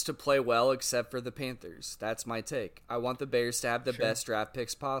teams to play well except for the Panthers. That's my take. I want the Bears to have the best draft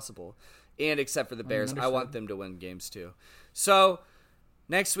picks possible. And except for the Bears, I want them to win games too. So,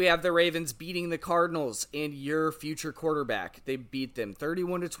 next we have the Ravens beating the Cardinals and your future quarterback. They beat them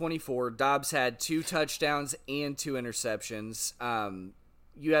 31-24. Dobbs had 2 touchdowns and 2 interceptions.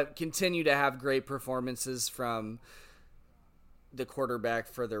 You continue to have great performances from the quarterback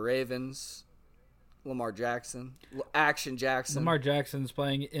for the Ravens, Lamar Jackson. Lamar Jackson's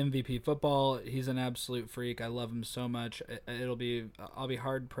playing MVP football. He's an absolute freak. I love him so much. I'll be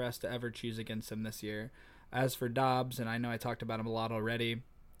hard pressed to ever choose against him this year. As for Dobbs, and I know I talked about him a lot already,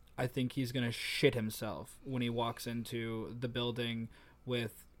 I think he's going to shit himself when he walks into the building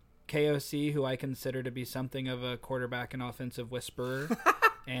with KOC, who I consider to be something of a quarterback and offensive whisperer.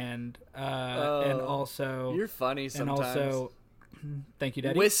 and also... You're funny sometimes. And also... Thank you,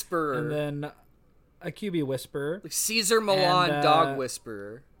 Daddy. Whisperer. And then a QB whisperer. Like Caesar Milan, dog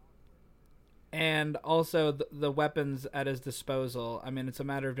whisperer. And also the weapons at his disposal. I mean, it's a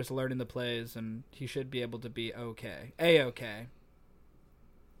matter of just learning the plays, and he should be able to be okay. A-okay.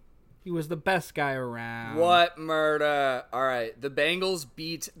 He was the best guy around. What murder. All right. The Bengals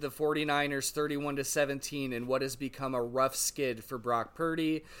beat the 49ers 31-17 in what has become a rough skid for Brock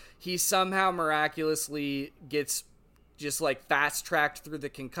Purdy. He somehow miraculously gets just like fast-tracked through the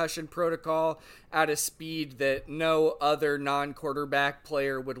concussion protocol at a speed that no other non-quarterback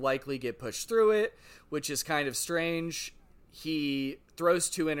player would likely get pushed through it, which is kind of strange. He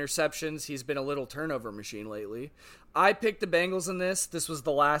throws 2 interceptions. He's been a little turnover machine lately. I picked the Bengals in this. This was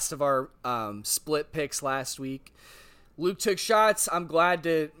the last of our split picks last week. Luke took shots. I'm glad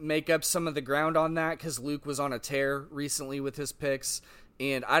to make up some of the ground on that because Luke was on a tear recently with his picks.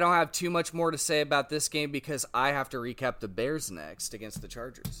 And I don't have too much more to say about this game because I have to recap the Bears next against the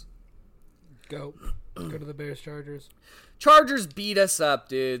Chargers. Go to the Bears-Chargers. Chargers beat us up,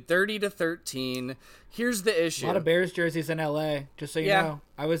 dude. 30-13. Here's the issue. A lot of Bears jerseys in LA, just so you know.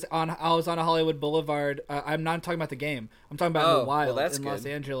 I was on a Hollywood Boulevard. I'm not talking about the game. I'm talking about in the wild in Los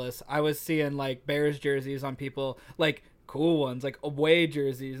Angeles. I was seeing like Bears jerseys on people, like cool ones, like away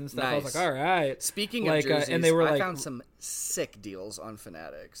jerseys and stuff. Nice. I was like, all right. Speaking of jerseys, and they were I found some sick deals on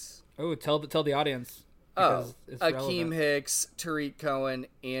Fanatics. Oh, tell the audience. Oh, Akeem Hicks, Tariq Cohen,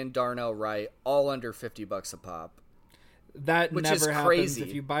 and Darnell Wright, all under $50 a pop. That which never happens crazy.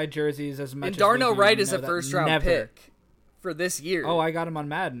 If you buy jerseys as much. And Darnell Wright is a first-round pick for this year. Oh, I got him on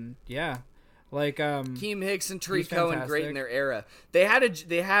Madden. Yeah, like Akeem Hicks and Tariq Cohen, great in their era. They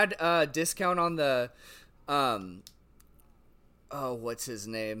had a discount on the Oh, what's his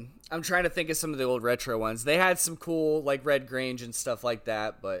name? I'm trying to think of some of the old retro ones. They had some cool like Red Grange and stuff like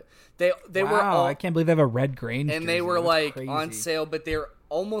that, but they wow, were all, I can't believe they have a Red Grange and jersey. they were That's like crazy. on sale, but they're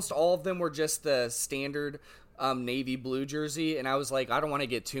almost all of them were just the standard navy blue jersey, and I was like, I don't want to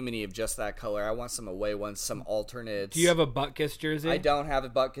get too many of just that color. I want some away ones, some alternates. Do you have a Butkus jersey? I don't have a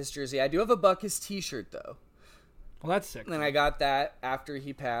Butkus jersey. I do have a Butkus t-shirt though. Well, that's sick. And I got that after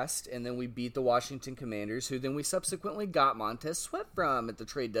he passed, and then we beat the Washington Commanders, who then we subsequently got Montez Sweat from at the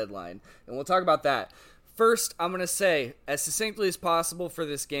trade deadline. And we'll talk about that. First, I'm going to say, as succinctly as possible for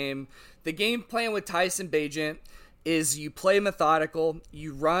this game, the game plan with Tyson Bagent is you play methodical,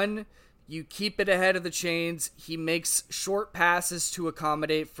 you run, you keep it ahead of the chains. He makes short passes to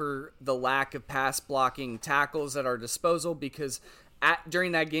accommodate for the lack of pass blocking tackles at our disposal, because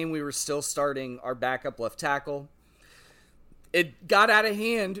during that game we were still starting our backup left tackle. It got out of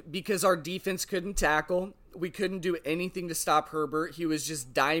hand because our defense couldn't tackle. We couldn't do anything to stop Herbert. He was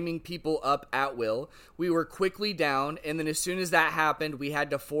just diming people up at will. We were quickly down, and then as soon as that happened, we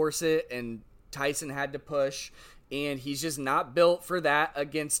had to force it, and Tyson had to push, and he's just not built for that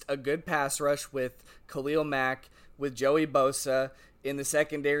against a good pass rush with Khalil Mack, with Joey Bosa. In the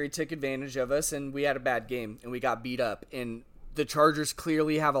secondary, took advantage of us, and we had a bad game, and we got beat up. And the Chargers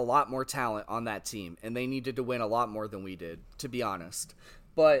clearly have a lot more talent on that team, and they needed to win a lot more than we did, to be honest.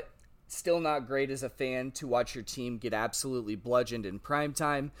 But still not great as a fan to watch your team get absolutely bludgeoned in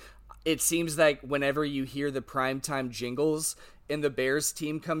primetime. It seems like whenever you hear the primetime jingles and the Bears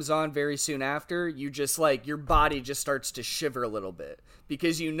team comes on very soon after, you just like, your body just starts to shiver a little bit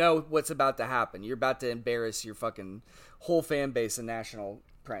because you know what's about to happen. You're about to embarrass your fucking whole fan base in national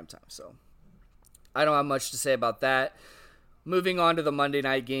primetime. So I don't have much to say about that. Moving on to the Monday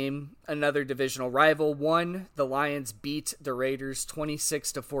night game, another divisional rival won. The Lions beat the Raiders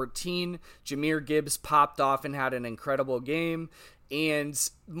 26-14. Jahmyr Gibbs popped off and had an incredible game. And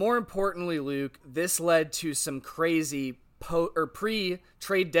more importantly, Luke, this led to some crazy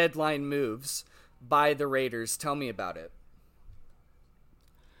pre-trade deadline moves by the Raiders. Tell me about it.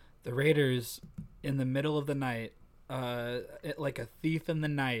 The Raiders, in the middle of the night, like a thief in the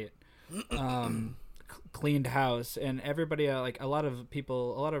night, cleaned house, and everybody, like a lot of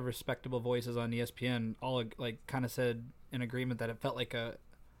people, a lot of respectable voices on ESPN all like kind of said in agreement that it felt like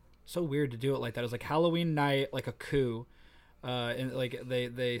so weird to do it like that. It was like Halloween night, like a coup. And like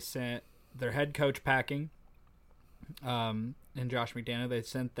they sent their head coach packing, and Josh McDaniel. They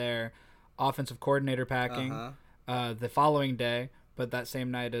sent their offensive coordinator packing the following day, but that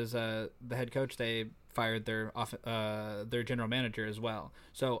same night as the head coach, they fired their general manager as well.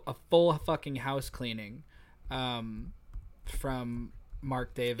 So a full fucking house cleaning from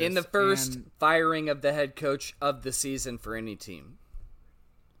Mark Davis in the first firing of the head coach of the season for any team.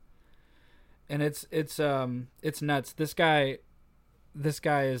 And it's nuts. This guy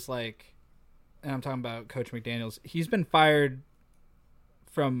is like, and I'm talking about Coach McDaniels. He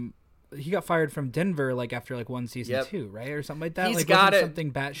got fired from Denver like after like one season too, right, or something like that. He's like got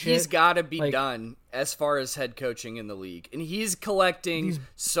something batshit. He's got to be like, done as far as head coaching in the league, and he's collecting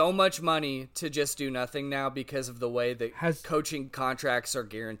so much money to just do nothing now because of the way that coaching contracts are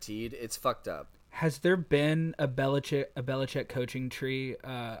guaranteed. It's fucked up. Has there been a Belichick coaching tree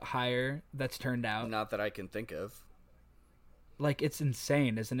hire that's turned out? Not that I can think of. Like, it's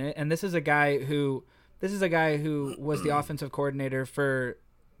insane, isn't it? And this is a guy who was the offensive coordinator for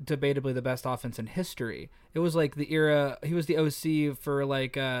debatably the best offense in history. It was like the era he was the OC for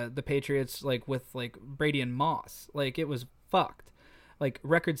like the Patriots, like with like Brady and Moss. Like, it was fucked. Like,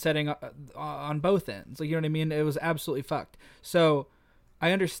 record setting on both ends. Like, you know what I mean? It was absolutely fucked. So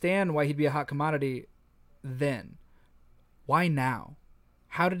I understand why he'd be a hot commodity then. Why now?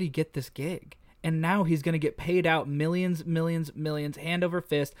 How did he get this gig? And now he's going to get paid out millions, hand over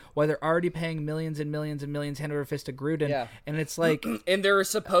fist, while they're already paying millions and millions and millions hand over fist to Gruden. Yeah. And it's like... and they're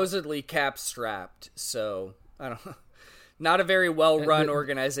supposedly cap-strapped, so I don't know. Not a very well-run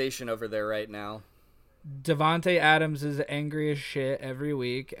organization over there right now. Devontae Adams is angry as shit every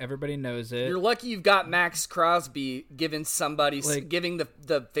week. Everybody knows it. You're lucky you've got Max Crosby giving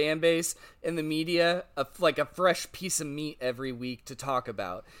the fan base and the media a fresh piece of meat every week to talk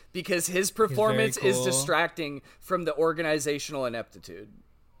about, because his performance is distracting from the organizational ineptitude.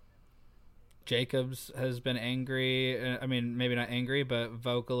 Jacobs has been angry. I mean, maybe not angry, but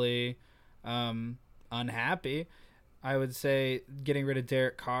vocally unhappy. I would say getting rid of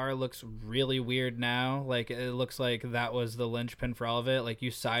Derek Carr looks really weird now. Like, it looks like that was the linchpin for all of it. Like,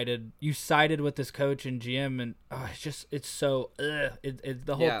 you sided with this coach and GM, and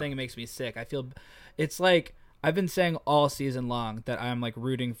the whole thing makes me sick. I feel it's like I've been saying all season long that I'm like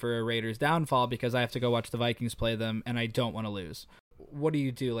rooting for a Raiders downfall because I have to go watch the Vikings play them and I don't want to lose. What do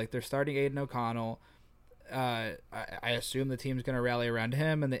you do? Like, they're starting Aiden O'Connell. I assume the team's going to rally around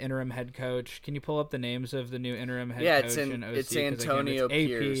him and the interim head coach. Can you pull up the names of the new interim head coach and OC? It's Antonio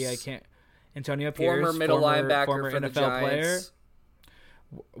Pierce. I can't. Antonio Former Pierce, middle linebacker former for the NFL Giants.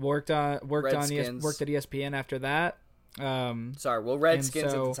 player. Worked at ESPN after that.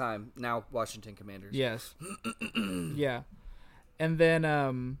 Redskins at the time. Now Washington Commanders. Yes. Yeah. And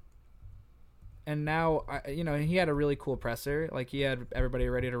then and now, he had a really cool presser. Like, he had everybody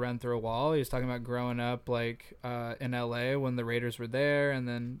ready to run through a wall. He was talking about growing up, like, in L.A. when the Raiders were there, and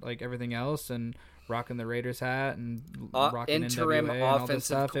then, like, everything else, and rocking the Raiders hat and rocking interim NWA and all this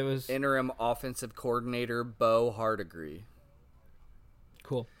stuff. It was interim offensive coordinator Bo Hardegree.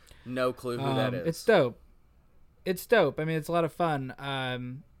 Cool. No clue who that is. It's dope. I mean, it's a lot of fun.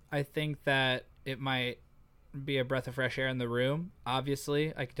 I think that it might be a breath of fresh air in the room.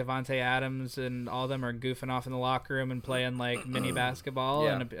 Obviously, like Devontae Adams and all of them are goofing off in the locker room and playing like mini basketball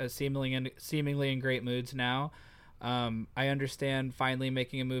and seemingly in great moods now. I understand finally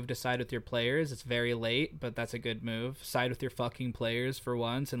making a move to side with your players. It's very late, but that's a good move. Side with your fucking players for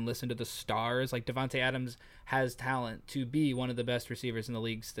once and listen to the stars. Like, Devontae Adams has talent to be one of the best receivers in the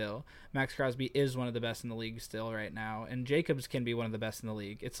league still. Max Crosby is one of the best in the league still right now. And Jacobs can be one of the best in the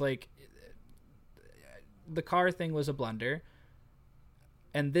league. It's like the Carr thing was a blunder.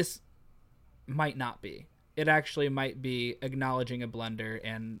 And this might not be. It actually might be acknowledging a blunder,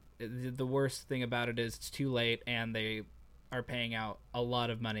 and the worst thing about it is it's too late, and they are paying out a lot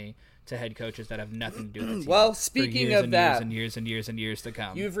of money to head coaches that have nothing to do with the team. Well, speaking of that, years and years to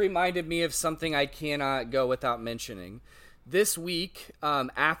come. You've reminded me of something I cannot go without mentioning. This week,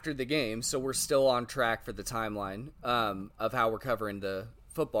 after the game, so we're still on track for the timeline of how we're covering the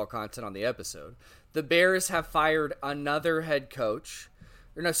football content on the episode, the Bears have fired another head coach.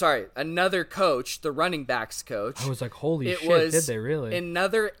 Another coach, the running backs coach. I was like, holy shit, did they really?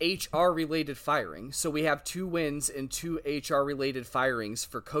 Another HR-related firing. So we have 2 wins and 2 HR-related firings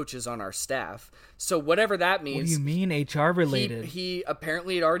for coaches on our staff. So whatever that means. What do you mean HR-related? He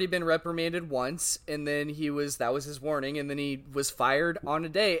apparently had already been reprimanded once, and then that was his warning, and then he was fired on a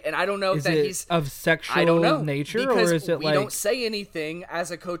day. And I don't know if he's of sexual nature, or is it we don't say anything as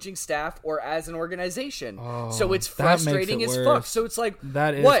a coaching staff or as an organization. So it's frustrating as fuck. So it's like,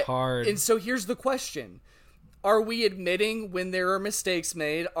 that is hard. And so here's the question. Are we admitting when there are mistakes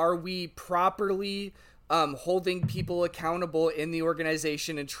made? Are we properly holding people accountable in the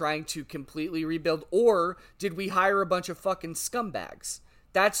organization and trying to completely rebuild? Or did we hire a bunch of fucking scumbags?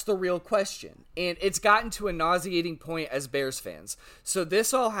 That's the real question. And it's gotten to a nauseating point as Bears fans. So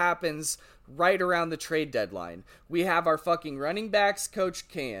this all happens right around the trade deadline. We have our fucking running backs coach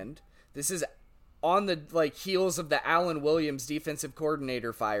canned. This is on the heels of the Alan Williams defensive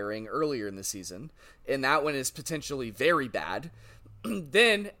coordinator firing earlier in the season, and that one is potentially very bad.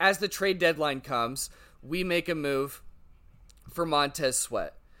 Then, as the trade deadline comes, we make a move for Montez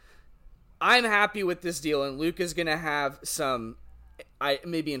Sweat. I'm happy with this deal, and Luke is going to have some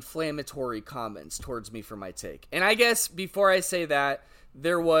maybe inflammatory comments towards me for my take. And I guess before I say that,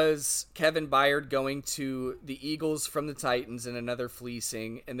 there was Kevin Byard going to the Eagles from the Titans in another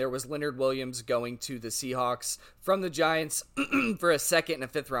fleecing, and there was Leonard Williams going to the Seahawks from the Giants for a 2nd and a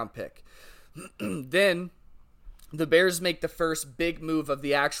 5th round pick. Then the Bears make the first big move of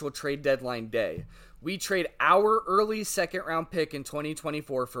the actual trade deadline day. We trade our early 2nd round pick in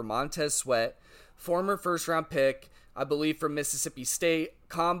 2024 for Montez Sweat, former 1st round pick, I believe from Mississippi State,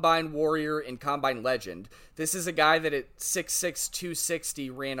 Combine Warrior and Combine Legend. This is a guy that at 6'6", 260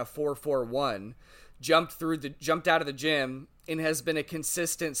 ran a 4.41, jumped out of the gym, and has been a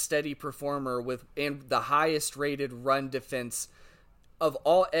consistent, steady performer and the highest rated run defense of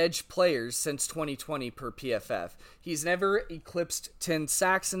all edge players since 2020 per PFF. He's never eclipsed 10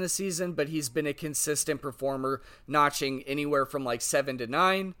 sacks in a season, but he's been a consistent performer, notching anywhere from 7 to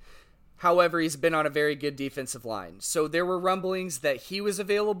 9. However, he's been on a very good defensive line. So there were rumblings that he was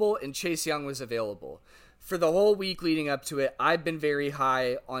available and Chase Young was available. For the whole week leading up to it, I've been very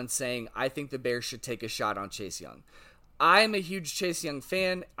high on saying I think the Bears should take a shot on Chase Young. I'm a huge Chase Young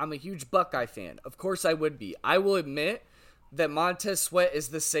fan. I'm a huge Buckeye fan. Of course I would be. I will admit that Montez Sweat is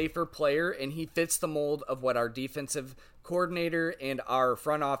the safer player, and he fits the mold of what our defensive coordinator and our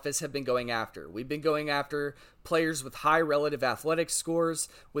front office have been going after. We've been going after players with high relative athletic scores,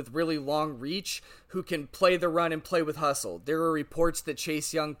 with really long reach, who can play the run and play with hustle. There are reports that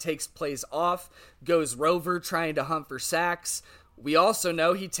Chase Young takes plays off, goes rover trying to hunt for sacks. We also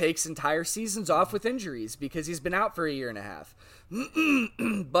know he takes entire seasons off with injuries because he's been out for a year and a half.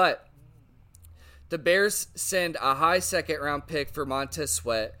 But The Bears send a high second-round pick for Montez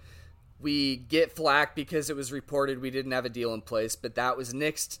Sweat. We get flack because it was reported we didn't have a deal in place, but that was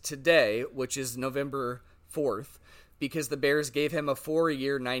nixed today, which is November 4th, because the Bears gave him a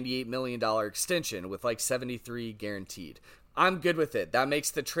 4-year, $98 million extension with like 73 guaranteed. I'm good with it. That makes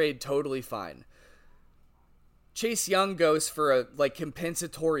the trade totally fine. Chase Young goes for a like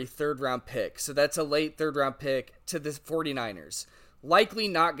compensatory third-round pick, so that's a late third-round pick to the 49ers. Likely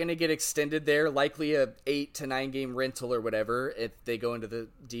not going to get extended there. Likely a 8 to 9 game rental or whatever if they go into the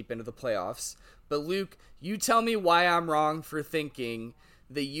deep into the playoffs. But Luke, you tell me why I'm wrong for thinking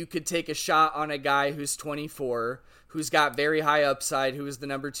that you could take a shot on a guy who's 24, who's got very high upside, who was the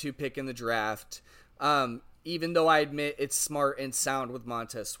number 2 pick in the draft. Even though I admit it's smart and sound with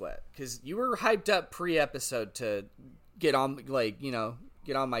Montez Sweat, because you were hyped up pre-episode to get on,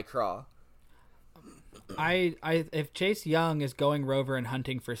 get on my craw. If Chase Young is going rover and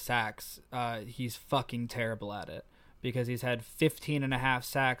hunting for sacks, he's fucking terrible at it, because he's had 15 and a half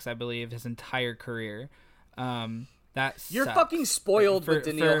sacks, I believe, his entire career. You're fucking spoiled with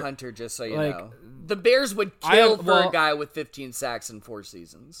Danielle Hunter, just so you know. The Bears would kill for a guy with 15 sacks in 4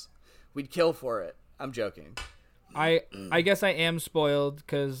 seasons. We'd kill for it. I'm joking. I guess I am spoiled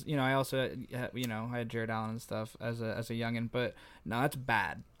because, I also, I had Jared Allen and stuff as a youngin', but no, that's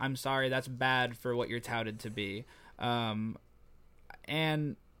bad. I'm sorry. That's bad for what you're touted to be. And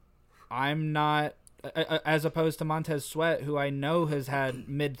I'm not, as opposed to Montez Sweat, who I know has had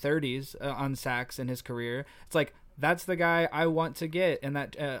mid-30s on sacks in his career. It's like, that's the guy I want to get, and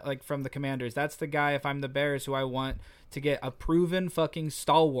that from the Commanders. That's the guy, if I'm the Bears, who I want to get a proven fucking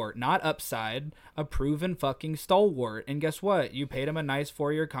stalwart, not upside, a proven fucking stalwart. And guess what? You paid him a nice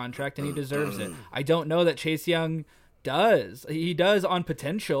 4-year contract, and he deserves it. I don't know that Chase Young does. He does on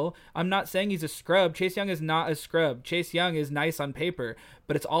potential. I'm not saying he's a scrub. Chase Young is not a scrub. Chase Young is nice on paper,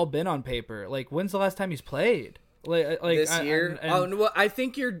 but it's all been on paper. Like, when's the last time he's played? Like this year? I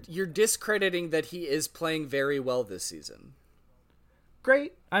think you're discrediting that he is playing very well this season.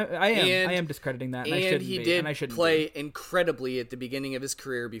 Great, I am discrediting that, and I shouldn't he be. did And I shouldn't play incredibly at the beginning of his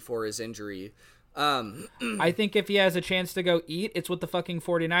career before his injury. I think if he has a chance to go eat, it's with the fucking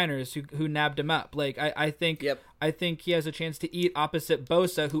 49ers who nabbed him up. Like I think he has a chance to eat opposite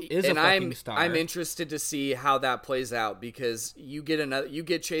Bosa, who is a fucking star. I'm interested to see how that plays out, because you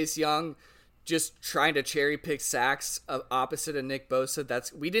get Chase Young just trying to cherry pick sacks opposite of Nick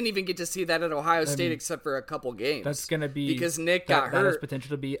Bosa. We didn't even get to see that at Ohio State except for a couple games. That's going to be because Nick got hurt. That has potential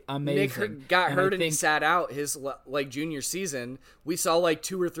to be amazing. Nick got hurt and he sat out his junior season. We saw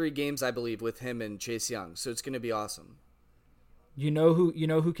 2 or 3 games, I believe, with him and Chase Young. So it's going to be awesome. You know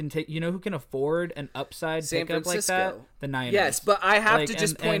who can afford an upside San pickup Francisco. like that? The Niners. Yes, but I have to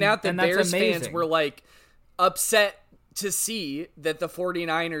just point out that Bears fans were upset to see that the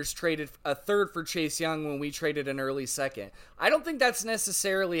 49ers traded a third for Chase Young when we traded an early second. I don't think that's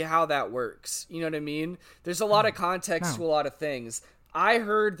necessarily how that works. You know what I mean? There's a lot of context to a lot of things. I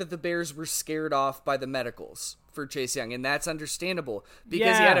heard that the Bears were scared off by the medicals for Chase Young, and that's understandable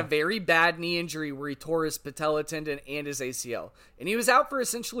because he had a very bad knee injury where he tore his patella tendon and his ACL, and he was out for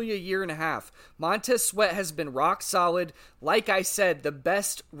essentially a year and a half. Montez Sweat has been rock solid. Like I said, the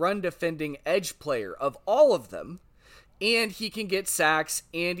best run defending edge player of all of them. And he can get sacks,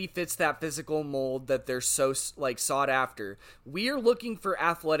 and he fits that physical mold that they're so sought after. We are looking for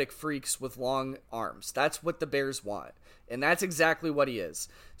athletic freaks with long arms. That's what the Bears want, and that's exactly what he is.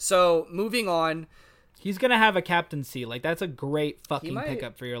 So moving on, he's gonna have a captaincy. That's a great fucking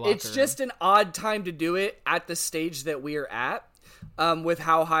pickup for your locker room. It's just an odd time to do it at the stage that we are at, with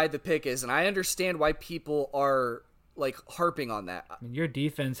how high the pick is, and I understand why people are harping on that. I mean, your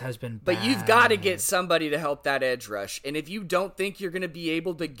defense has been bad. But you've got to get somebody to help that edge rush. And if you don't think you're going to be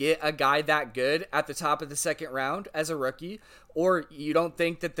able to get a guy that good at the top of the second round as a rookie, or you don't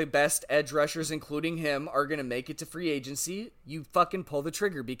think that the best edge rushers, including him, are going to make it to free agency, you fucking pull the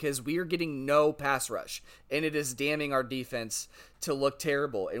trigger, because we are getting no pass rush. And it is damning our defense to look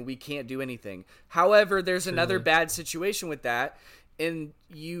terrible, and we can't do anything. However, there's another bad situation with that. And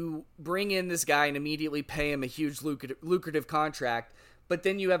you bring in this guy and immediately pay him a huge lucrative contract, but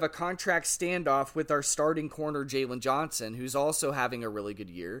then you have a contract standoff with our starting corner, Jalen Johnson, who's also having a really good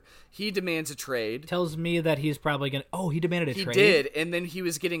year. He demands a trade. Tells me that he's probably going to... Oh, he demanded a trade? He did, and then he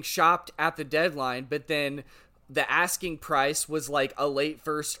was getting shopped at the deadline, but then the asking price was a late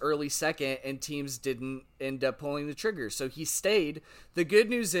first, early second, and teams didn't end up pulling the trigger. So he stayed. The good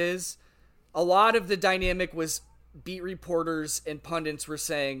news is a lot of the dynamic was... beat reporters and pundits were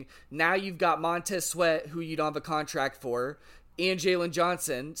saying, now you've got Montez Sweat, who you don't have a contract for, and Jalen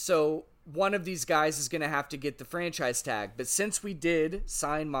Johnson, so one of these guys is going to have to get the franchise tag. But since we did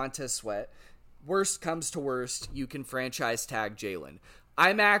sign Montez Sweat, worst comes to worst, you can franchise tag Jalen.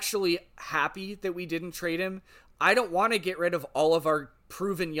 I'm actually happy that we didn't trade him. I don't want to get rid of all of our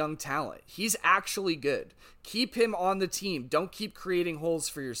proven young talent. He's actually good. Keep him on the team. Don't keep creating holes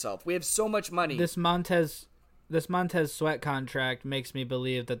for yourself. We have so much money. This Montez Sweat contract makes me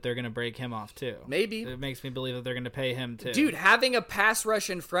believe that they're going to break him off too. Maybe. It makes me believe that they're going to pay him too. Dude, having a pass rush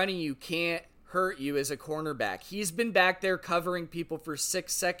in front of you can't hurt you as a cornerback. He's been back there covering people for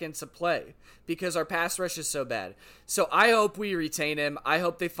 6 seconds of play because our pass rush is so bad. So I hope we retain him. I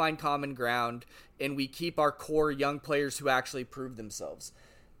hope they find common ground and we keep our core young players who actually prove themselves.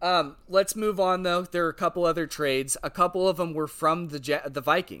 Let's move on, though. There are a couple other trades. A couple of them were from the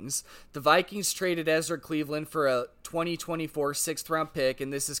Vikings. The Vikings traded Ezra Cleveland for a 2024 6th-round pick,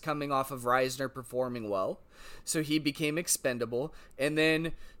 and this is coming off of Reisner performing well. So he became expendable. And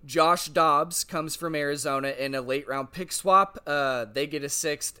then Josh Dobbs comes from Arizona in a late-round pick swap. They get a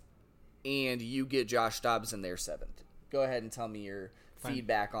 6th, and you get Josh Dobbs in their 7th. Go ahead and tell me your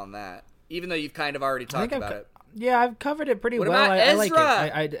feedback on that, even though you've kind of already talked about it. Yeah, I've covered it pretty well. I like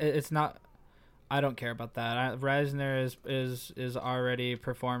it. It's not. I don't care about that. Reisner is already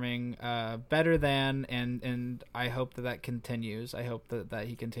performing better than, and I hope that continues. I hope that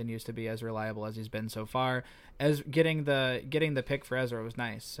he continues to be as reliable as he's been so far. As getting the pick for Ezra was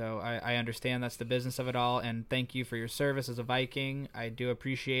nice. So I understand that's the business of it all, and thank you for your service as a Viking. I do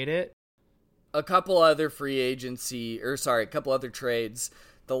appreciate it. A couple other trades.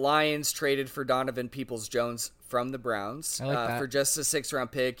 The Lions traded for Donovan Peoples-Jones from the Browns for just a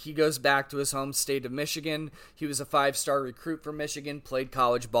 6th-round pick. He goes back to his home state of Michigan. He was a 5-star recruit for Michigan, played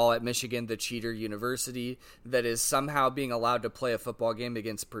college ball at Michigan, the cheater university that is somehow being allowed to play a football game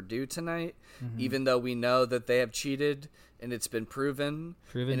against Purdue tonight, even though we know that they have cheated and it's been proven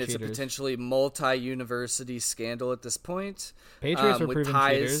and it's cheaters. A potentially multi-university scandal at this point. Patriots were proven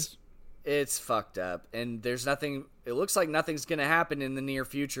cheaters. It's fucked up, and there's nothing. It looks like nothing's going to happen in the near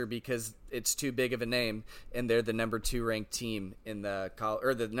future because it's too big of a name, and they're the number 2 ranked team in the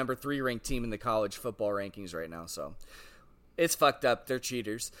the number 3 ranked team in the college football rankings right now. So it's fucked up. They're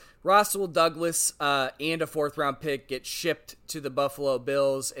cheaters. Russell Douglas and a 4th-round pick get shipped to the Buffalo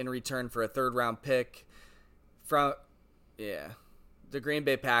Bills in return for a 3rd-round pick. The Green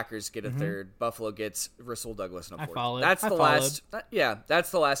Bay Packers get a 3rd. Buffalo gets Russell Douglas and a 4th.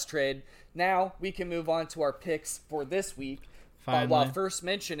 That's the last trade. Now we can move on to our picks for this week. While first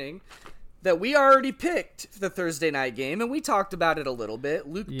mentioning that we already picked the Thursday night game, and we talked about it a little bit.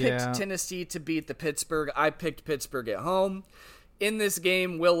 Luke picked Tennessee to beat the Pittsburgh. I picked Pittsburgh at home. In this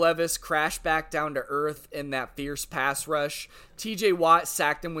game, Will Levis crashed back down to earth in that fierce pass rush. TJ Watt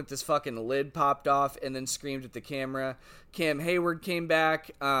sacked him with his fucking lid popped off and then screamed at the camera. Cam Hayward came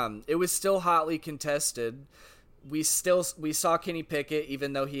back. It was still hotly contested. We saw Kenny Pickett,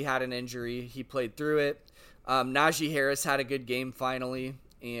 even though he had an injury. He played through it. Najee Harris had a good game finally,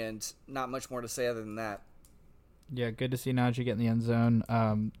 and not much more to say other than that. Yeah, good to see Najee get in the end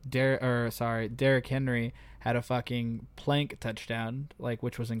zone. Derrick Henry had a fucking plank touchdown,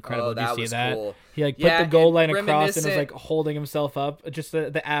 which was incredible. Did you see that? Cool. He put the goal line across and was holding himself up. Just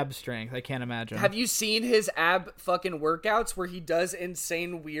the ab strength. I can't imagine. Have you seen his ab fucking workouts where he does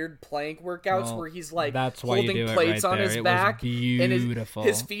insane weird plank workouts where he's holding plates on his back beautiful. and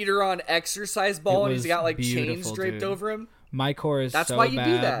his feet are on exercise ball and he's got chains draped over him? My core is That's so why you bad.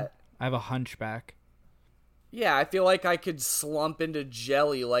 Do that. I have a hunchback. Yeah, I feel like I could slump into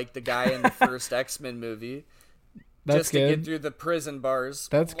jelly like the guy in the first X-Men movie. That's just good. To get through the prison bars.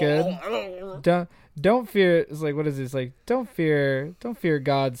 That's good. Don't fear. It's what is this? Don't fear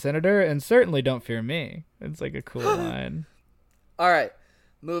God, Senator, and certainly don't fear me. It's a cool line. All right,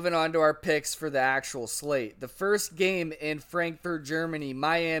 moving on to our picks for the actual slate. The first game in Frankfurt, Germany,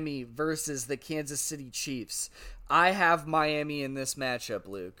 Miami versus the Kansas City Chiefs. I have Miami in this matchup,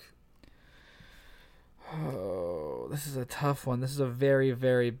 Luke. Oh, this is a tough one. This is a very,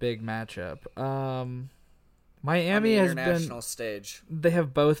 very big matchup. Miami has been international stage. They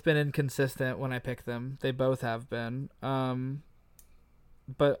have both been inconsistent when I pick them. They both have been.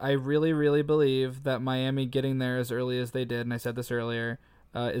 But I really, really believe that Miami getting there as early as they did, and I said this earlier,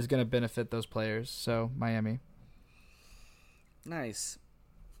 is going to benefit those players. So Miami. Nice.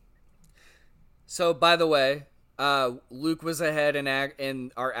 So by the way, Luke was ahead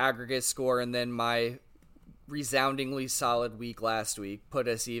in our aggregate score, and then my resoundingly solid week last week put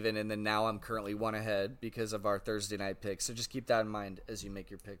us even, and then now I'm currently one ahead because of our Thursday night picks. So just keep that in mind as you make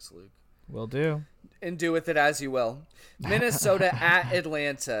your picks, Luke. Will do. And do with it as you will. Minnesota at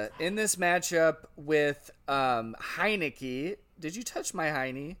Atlanta. In this matchup with Heineke, did you touch my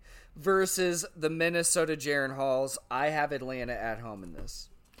Heine? Versus the Minnesota Jaren Halls. I have Atlanta at home in this.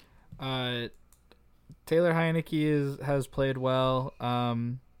 Taylor Heineke has played well.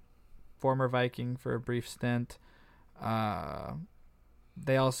 Former Viking for a brief stint. The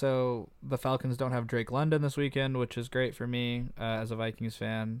Falcons don't have Drake London this weekend, which is great for me as a Vikings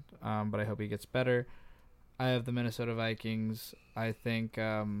fan. But I hope he gets better. I have the Minnesota Vikings. I think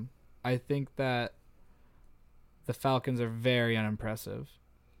that the Falcons are very unimpressive.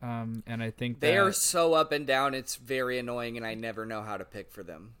 And I think they are so up and down. It's very annoying, and I never know how to pick for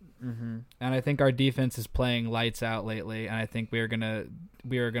them. Mm-hmm. And I think our defense is playing lights out lately, and I think we are gonna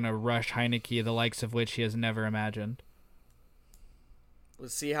rush Heineke, the likes of which he has never imagined.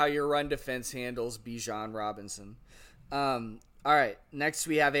 Let's see how your run defense handles Bijan Robinson. All right, next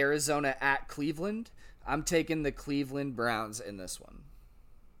we have Arizona at Cleveland. I'm taking the Cleveland Browns in this one.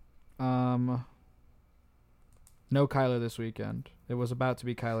 No Kyler this weekend. It was about to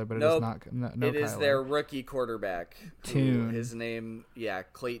be Kyler, but nope. It is not. No it is Kyler. their rookie quarterback. Tune. His name,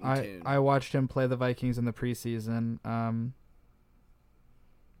 Clayton Tune. I watched him play the Vikings in the preseason.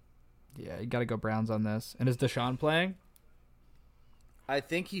 Yeah, you got to go Browns on this. And is Deshaun playing? I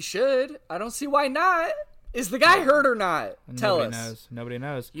think he should. I don't see why not. Is the guy hurt or not? Tell us. Nobody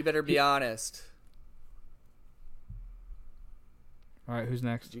knows. You better be honest. All right, who's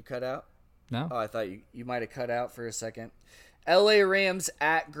next? Did you cut out? No. Oh, I thought you might have cut out for a second. LA Rams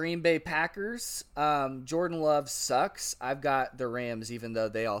at Green Bay Packers. Jordan Love sucks. I've got the Rams, even though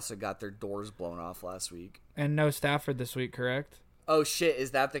they also got their doors blown off last week. And no Stafford this week, correct? Oh, shit.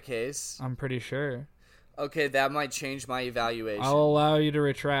 Is that the case? I'm pretty sure. Okay, that might change my evaluation. I'll allow you to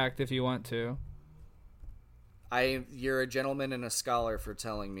retract if you want to. You're a gentleman and a scholar for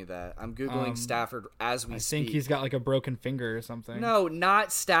telling me that. I'm Googling Stafford as we speak. I think he's got like a broken finger or something. No,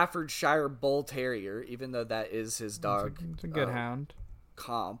 not Staffordshire Bull Terrier, even though that is his dog. It's a good hound.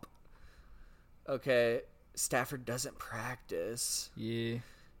 Comp. Okay, Stafford doesn't practice. Yeah.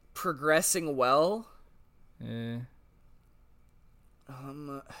 Progressing well. Yeah.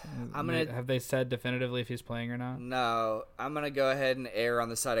 I'm gonna. Have they said definitively if he's playing or not? No, I'm gonna go ahead and err on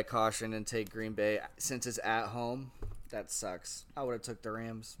the side of caution and take Green Bay since it's at home. That sucks. I would have took the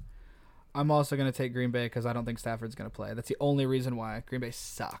Rams. I'm also gonna take Green Bay because I don't think Stafford's gonna play. That's the only reason why. Green Bay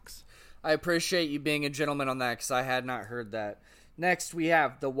sucks. I appreciate you being a gentleman on that because I had not heard that. Next, we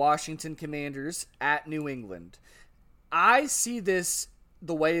have the Washington Commanders at New England. I see this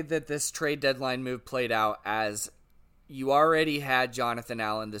the way that this trade deadline move played out as. You already had Jonathan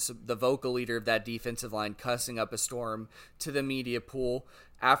Allen, the vocal leader of that defensive line, cussing up a storm to the media pool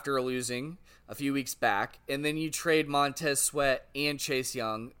after losing a few weeks back. And then you trade Montez Sweat and Chase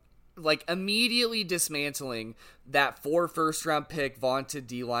Young, like immediately dismantling that 4 first-round pick vaunted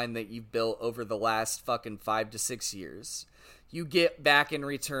D-line that you've built over the last fucking 5 to 6 years. You get back in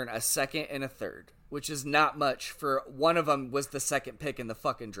return a second and a third, which is not much for one of them was the second pick in the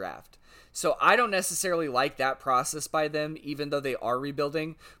fucking draft. So I don't necessarily like that process by them, even though they are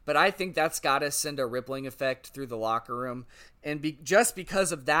rebuilding. But I think that's got to send a rippling effect through the locker room. And just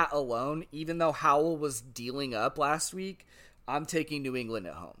because of that alone, even though Howell was dealing up last week, I'm taking New England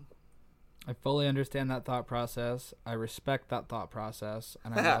at home. I fully understand that thought process. I respect that thought process,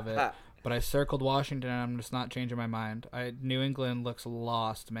 and I love it. But I circled Washington, and I'm just not changing my mind. New England looks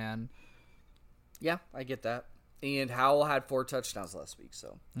lost, man. Yeah, I get that. And Howell had 4 touchdowns last week,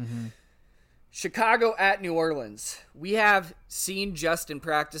 so... Mm-hmm. Chicago at New Orleans. We have seen Justin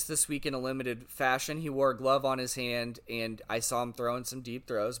practice this week in a limited fashion. He wore a glove on his hand, and I saw him throwing some deep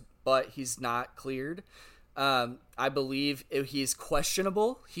throws, but he's not cleared. I believe if he's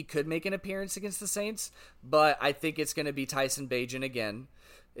questionable, he could make an appearance against the Saints, but I think it's going to be Tyson Bagent again.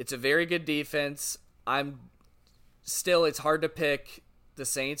 It's a very good defense. It's hard to pick the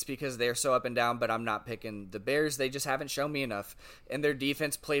Saints because they're so up and down, but I'm not picking the Bears. They just haven't shown me enough, and their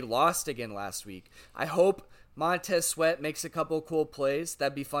defense played lost again last week. I hope Montez Sweat makes a couple of cool plays.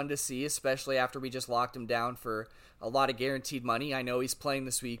 That'd be fun to see, especially after we just locked him down for a lot of guaranteed money. I know he's playing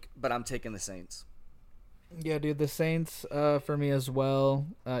this week, but I'm taking the Saints. Yeah, dude, the Saints for me as well.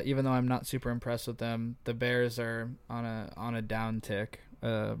 Even though I'm not super impressed with them, the Bears are on a down tick.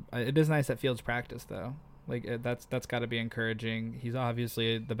 It is nice that Fields practiced though. Like that's got to be encouraging. He's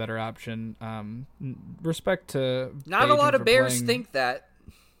obviously the better option. Respect to not a lot of Bears think that.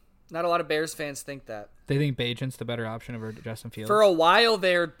 Not a lot of Bears fans think that. They think Bagent's the better option over Justin Fields. For a while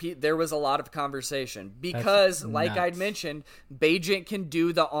there was a lot of conversation because, like I'd mentioned, Bagent can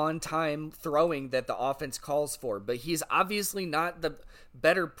do the on-time throwing that the offense calls for, but he's obviously not the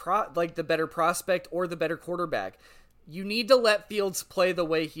better prospect or the better quarterback. You need to let Fields play the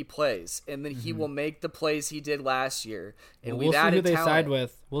way he plays, and then he will make the plays he did last year. And we'll see who they side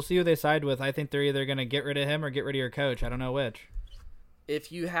with. We'll see who they side with. I think they're either going to get rid of him or get rid of your coach. I don't know which. if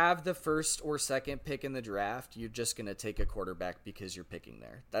you have the first or second pick in the draft, you're just going to take a quarterback because you're picking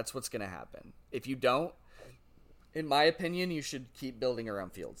there. That's what's going to happen. If you don't, in my opinion, you should keep building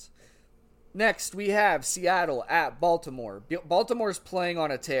around Fields. Next, we have Seattle at Baltimore. Baltimore's playing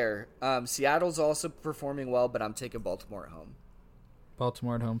on a tear. Seattle's also performing well, but I'm taking Baltimore at home.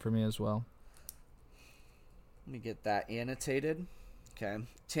 Baltimore at home for me as well. Let me get that annotated. Okay.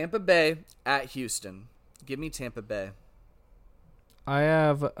 Tampa Bay at Houston. Give me Tampa Bay. I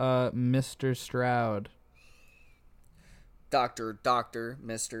have Mr. Stroud. Dr.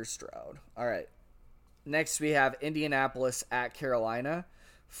 Mr. Stroud. All right. Next, we have Indianapolis at Carolina.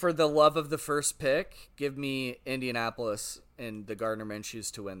 For the love of the first pick, give me Indianapolis and the Gardner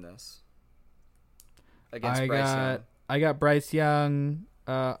Minshew's to win this. Against Bryce Young. I got Bryce Young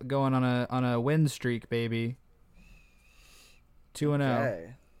going on a win streak, baby.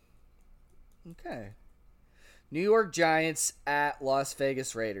 2-0. Okay. New York Giants at Las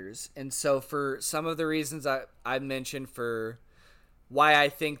Vegas Raiders. And so for some of the reasons I mentioned for why I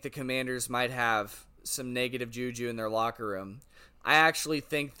think the Commanders might have some negative juju in their locker room, I actually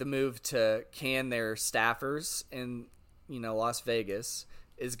think the move to can their staffers in Las Vegas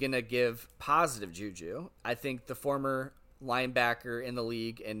is going to give positive juju. I think the former linebacker in the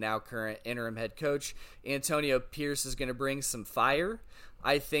league and now current interim head coach Antonio Pierce is going to bring some fire.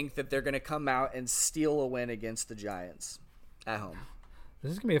 I think that they're going to come out and steal a win against the Giants at home.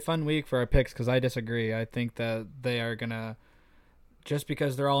 This is going to be a fun week for our picks because I disagree. I think that they are going to, just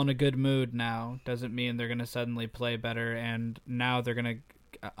because they're all in a good mood now, doesn't mean they're going to suddenly play better. And now they're going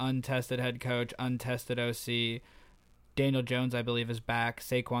to, untested head coach, untested OC. Daniel Jones, I believe, is back.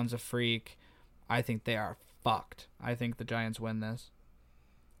 Saquon's a freak. I think they are fucked. I think the Giants win this.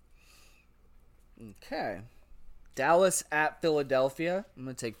 Okay. Dallas at Philadelphia. I'm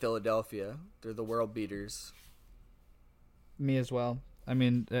going to take Philadelphia. They're the world beaters. Me as well. I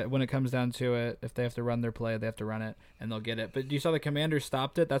mean, when it comes down to it, if they have to run their play, they have to run it, and they'll get it. But you saw the Commanders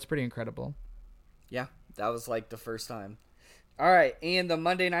stopped it? That's pretty incredible. Yeah, that was like the first time. All right, and the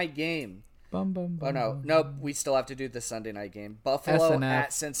Monday night game. Nope, we still have to do the Sunday night game. Buffalo SNF.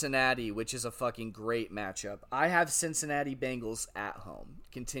 at Cincinnati, which is a fucking great matchup. I have Cincinnati Bengals at home,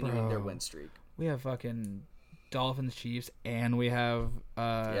 continuing their win streak. We have fucking Dolphins, Chiefs, and we have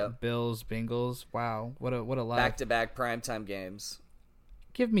Bills, Bengals. Wow, what a life. Back-to-back primetime games.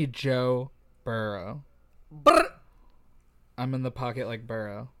 Give me Joe Burrow. Brr. I'm in the pocket like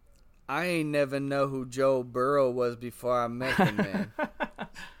Burrow. I ain't never know who Joe Burrow was before I met him, man.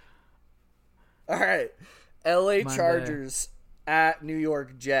 All right. LA Chargers at New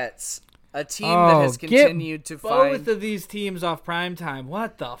York Jets. A team that has continued to find both of these teams off primetime.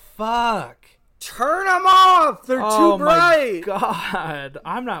 What the fuck? Turn them off. They're too bright. Oh my god.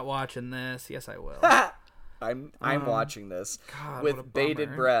 I'm not watching this. Yes, I will. I'm watching this God, with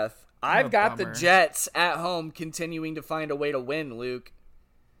bated breath. I've got the Jets at home continuing to find a way to win, Luke.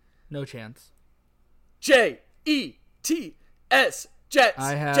 No chance. Jets.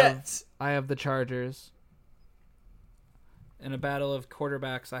 Jets. I have the Chargers. In a battle of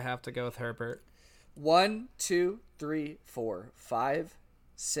quarterbacks, I have to go with Herbert. 1, 2, 3, 4, 5,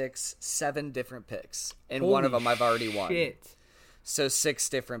 6, 7 different picks. And one of them I've already won. So 6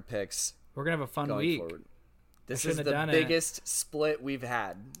 different picks. We're going to have a fun week. Forward. This is the biggest split we've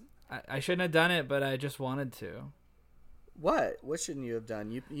had. I shouldn't have done it, but I just wanted to. What? What shouldn't you have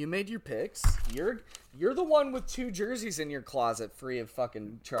done? You made your picks. You're the one with 2 jerseys in your closet free of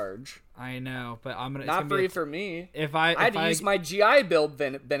fucking charge. I know, but I'm gonna not free for me. I had to use my GI Bill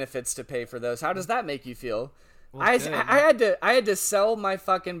benefits to pay for those. How does that make you feel? Well, I had to sell my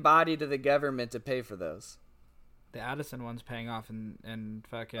fucking body to the government to pay for those. The Addison one's paying off in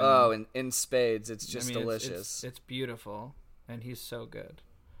fucking... Oh, in spades. It's just delicious. It's beautiful, and he's so good.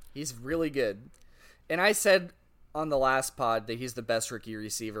 He's really good. And I said on the last pod that he's the best rookie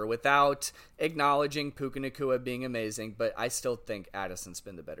receiver without acknowledging Puka Nacua being amazing, but I still think Addison's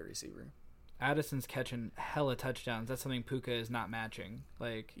been the better receiver. Addison's catching hella touchdowns. That's something Puka is not matching.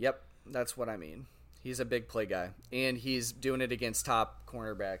 Yep, that's what I mean. He's a big play guy, and he's doing it against top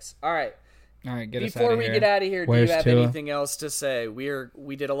cornerbacks. All right, get us out Before of we here. get out of here, Where's do you have Tua? anything else to say?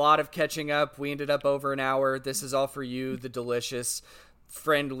 We did a lot of catching up. We ended up over an hour. This is all for you, the delicious,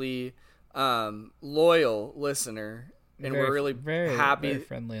 friendly, loyal listener, and we're really happy. Very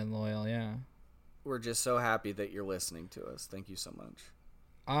friendly and loyal. Yeah, we're just so happy that you're listening to us. Thank you so much.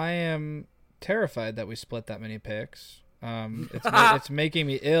 I am terrified that we split that many picks. It's making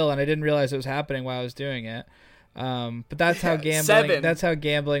me ill, and I didn't realize it was happening while I was doing it. But that's how gambling. 7. That's how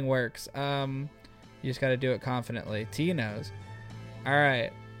gambling works. You just got to do it confidently. T knows. All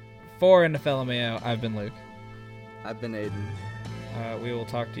right, for NFL Mayo, I've been Luke. I've been Aiden. We will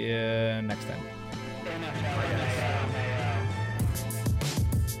talk to you next time.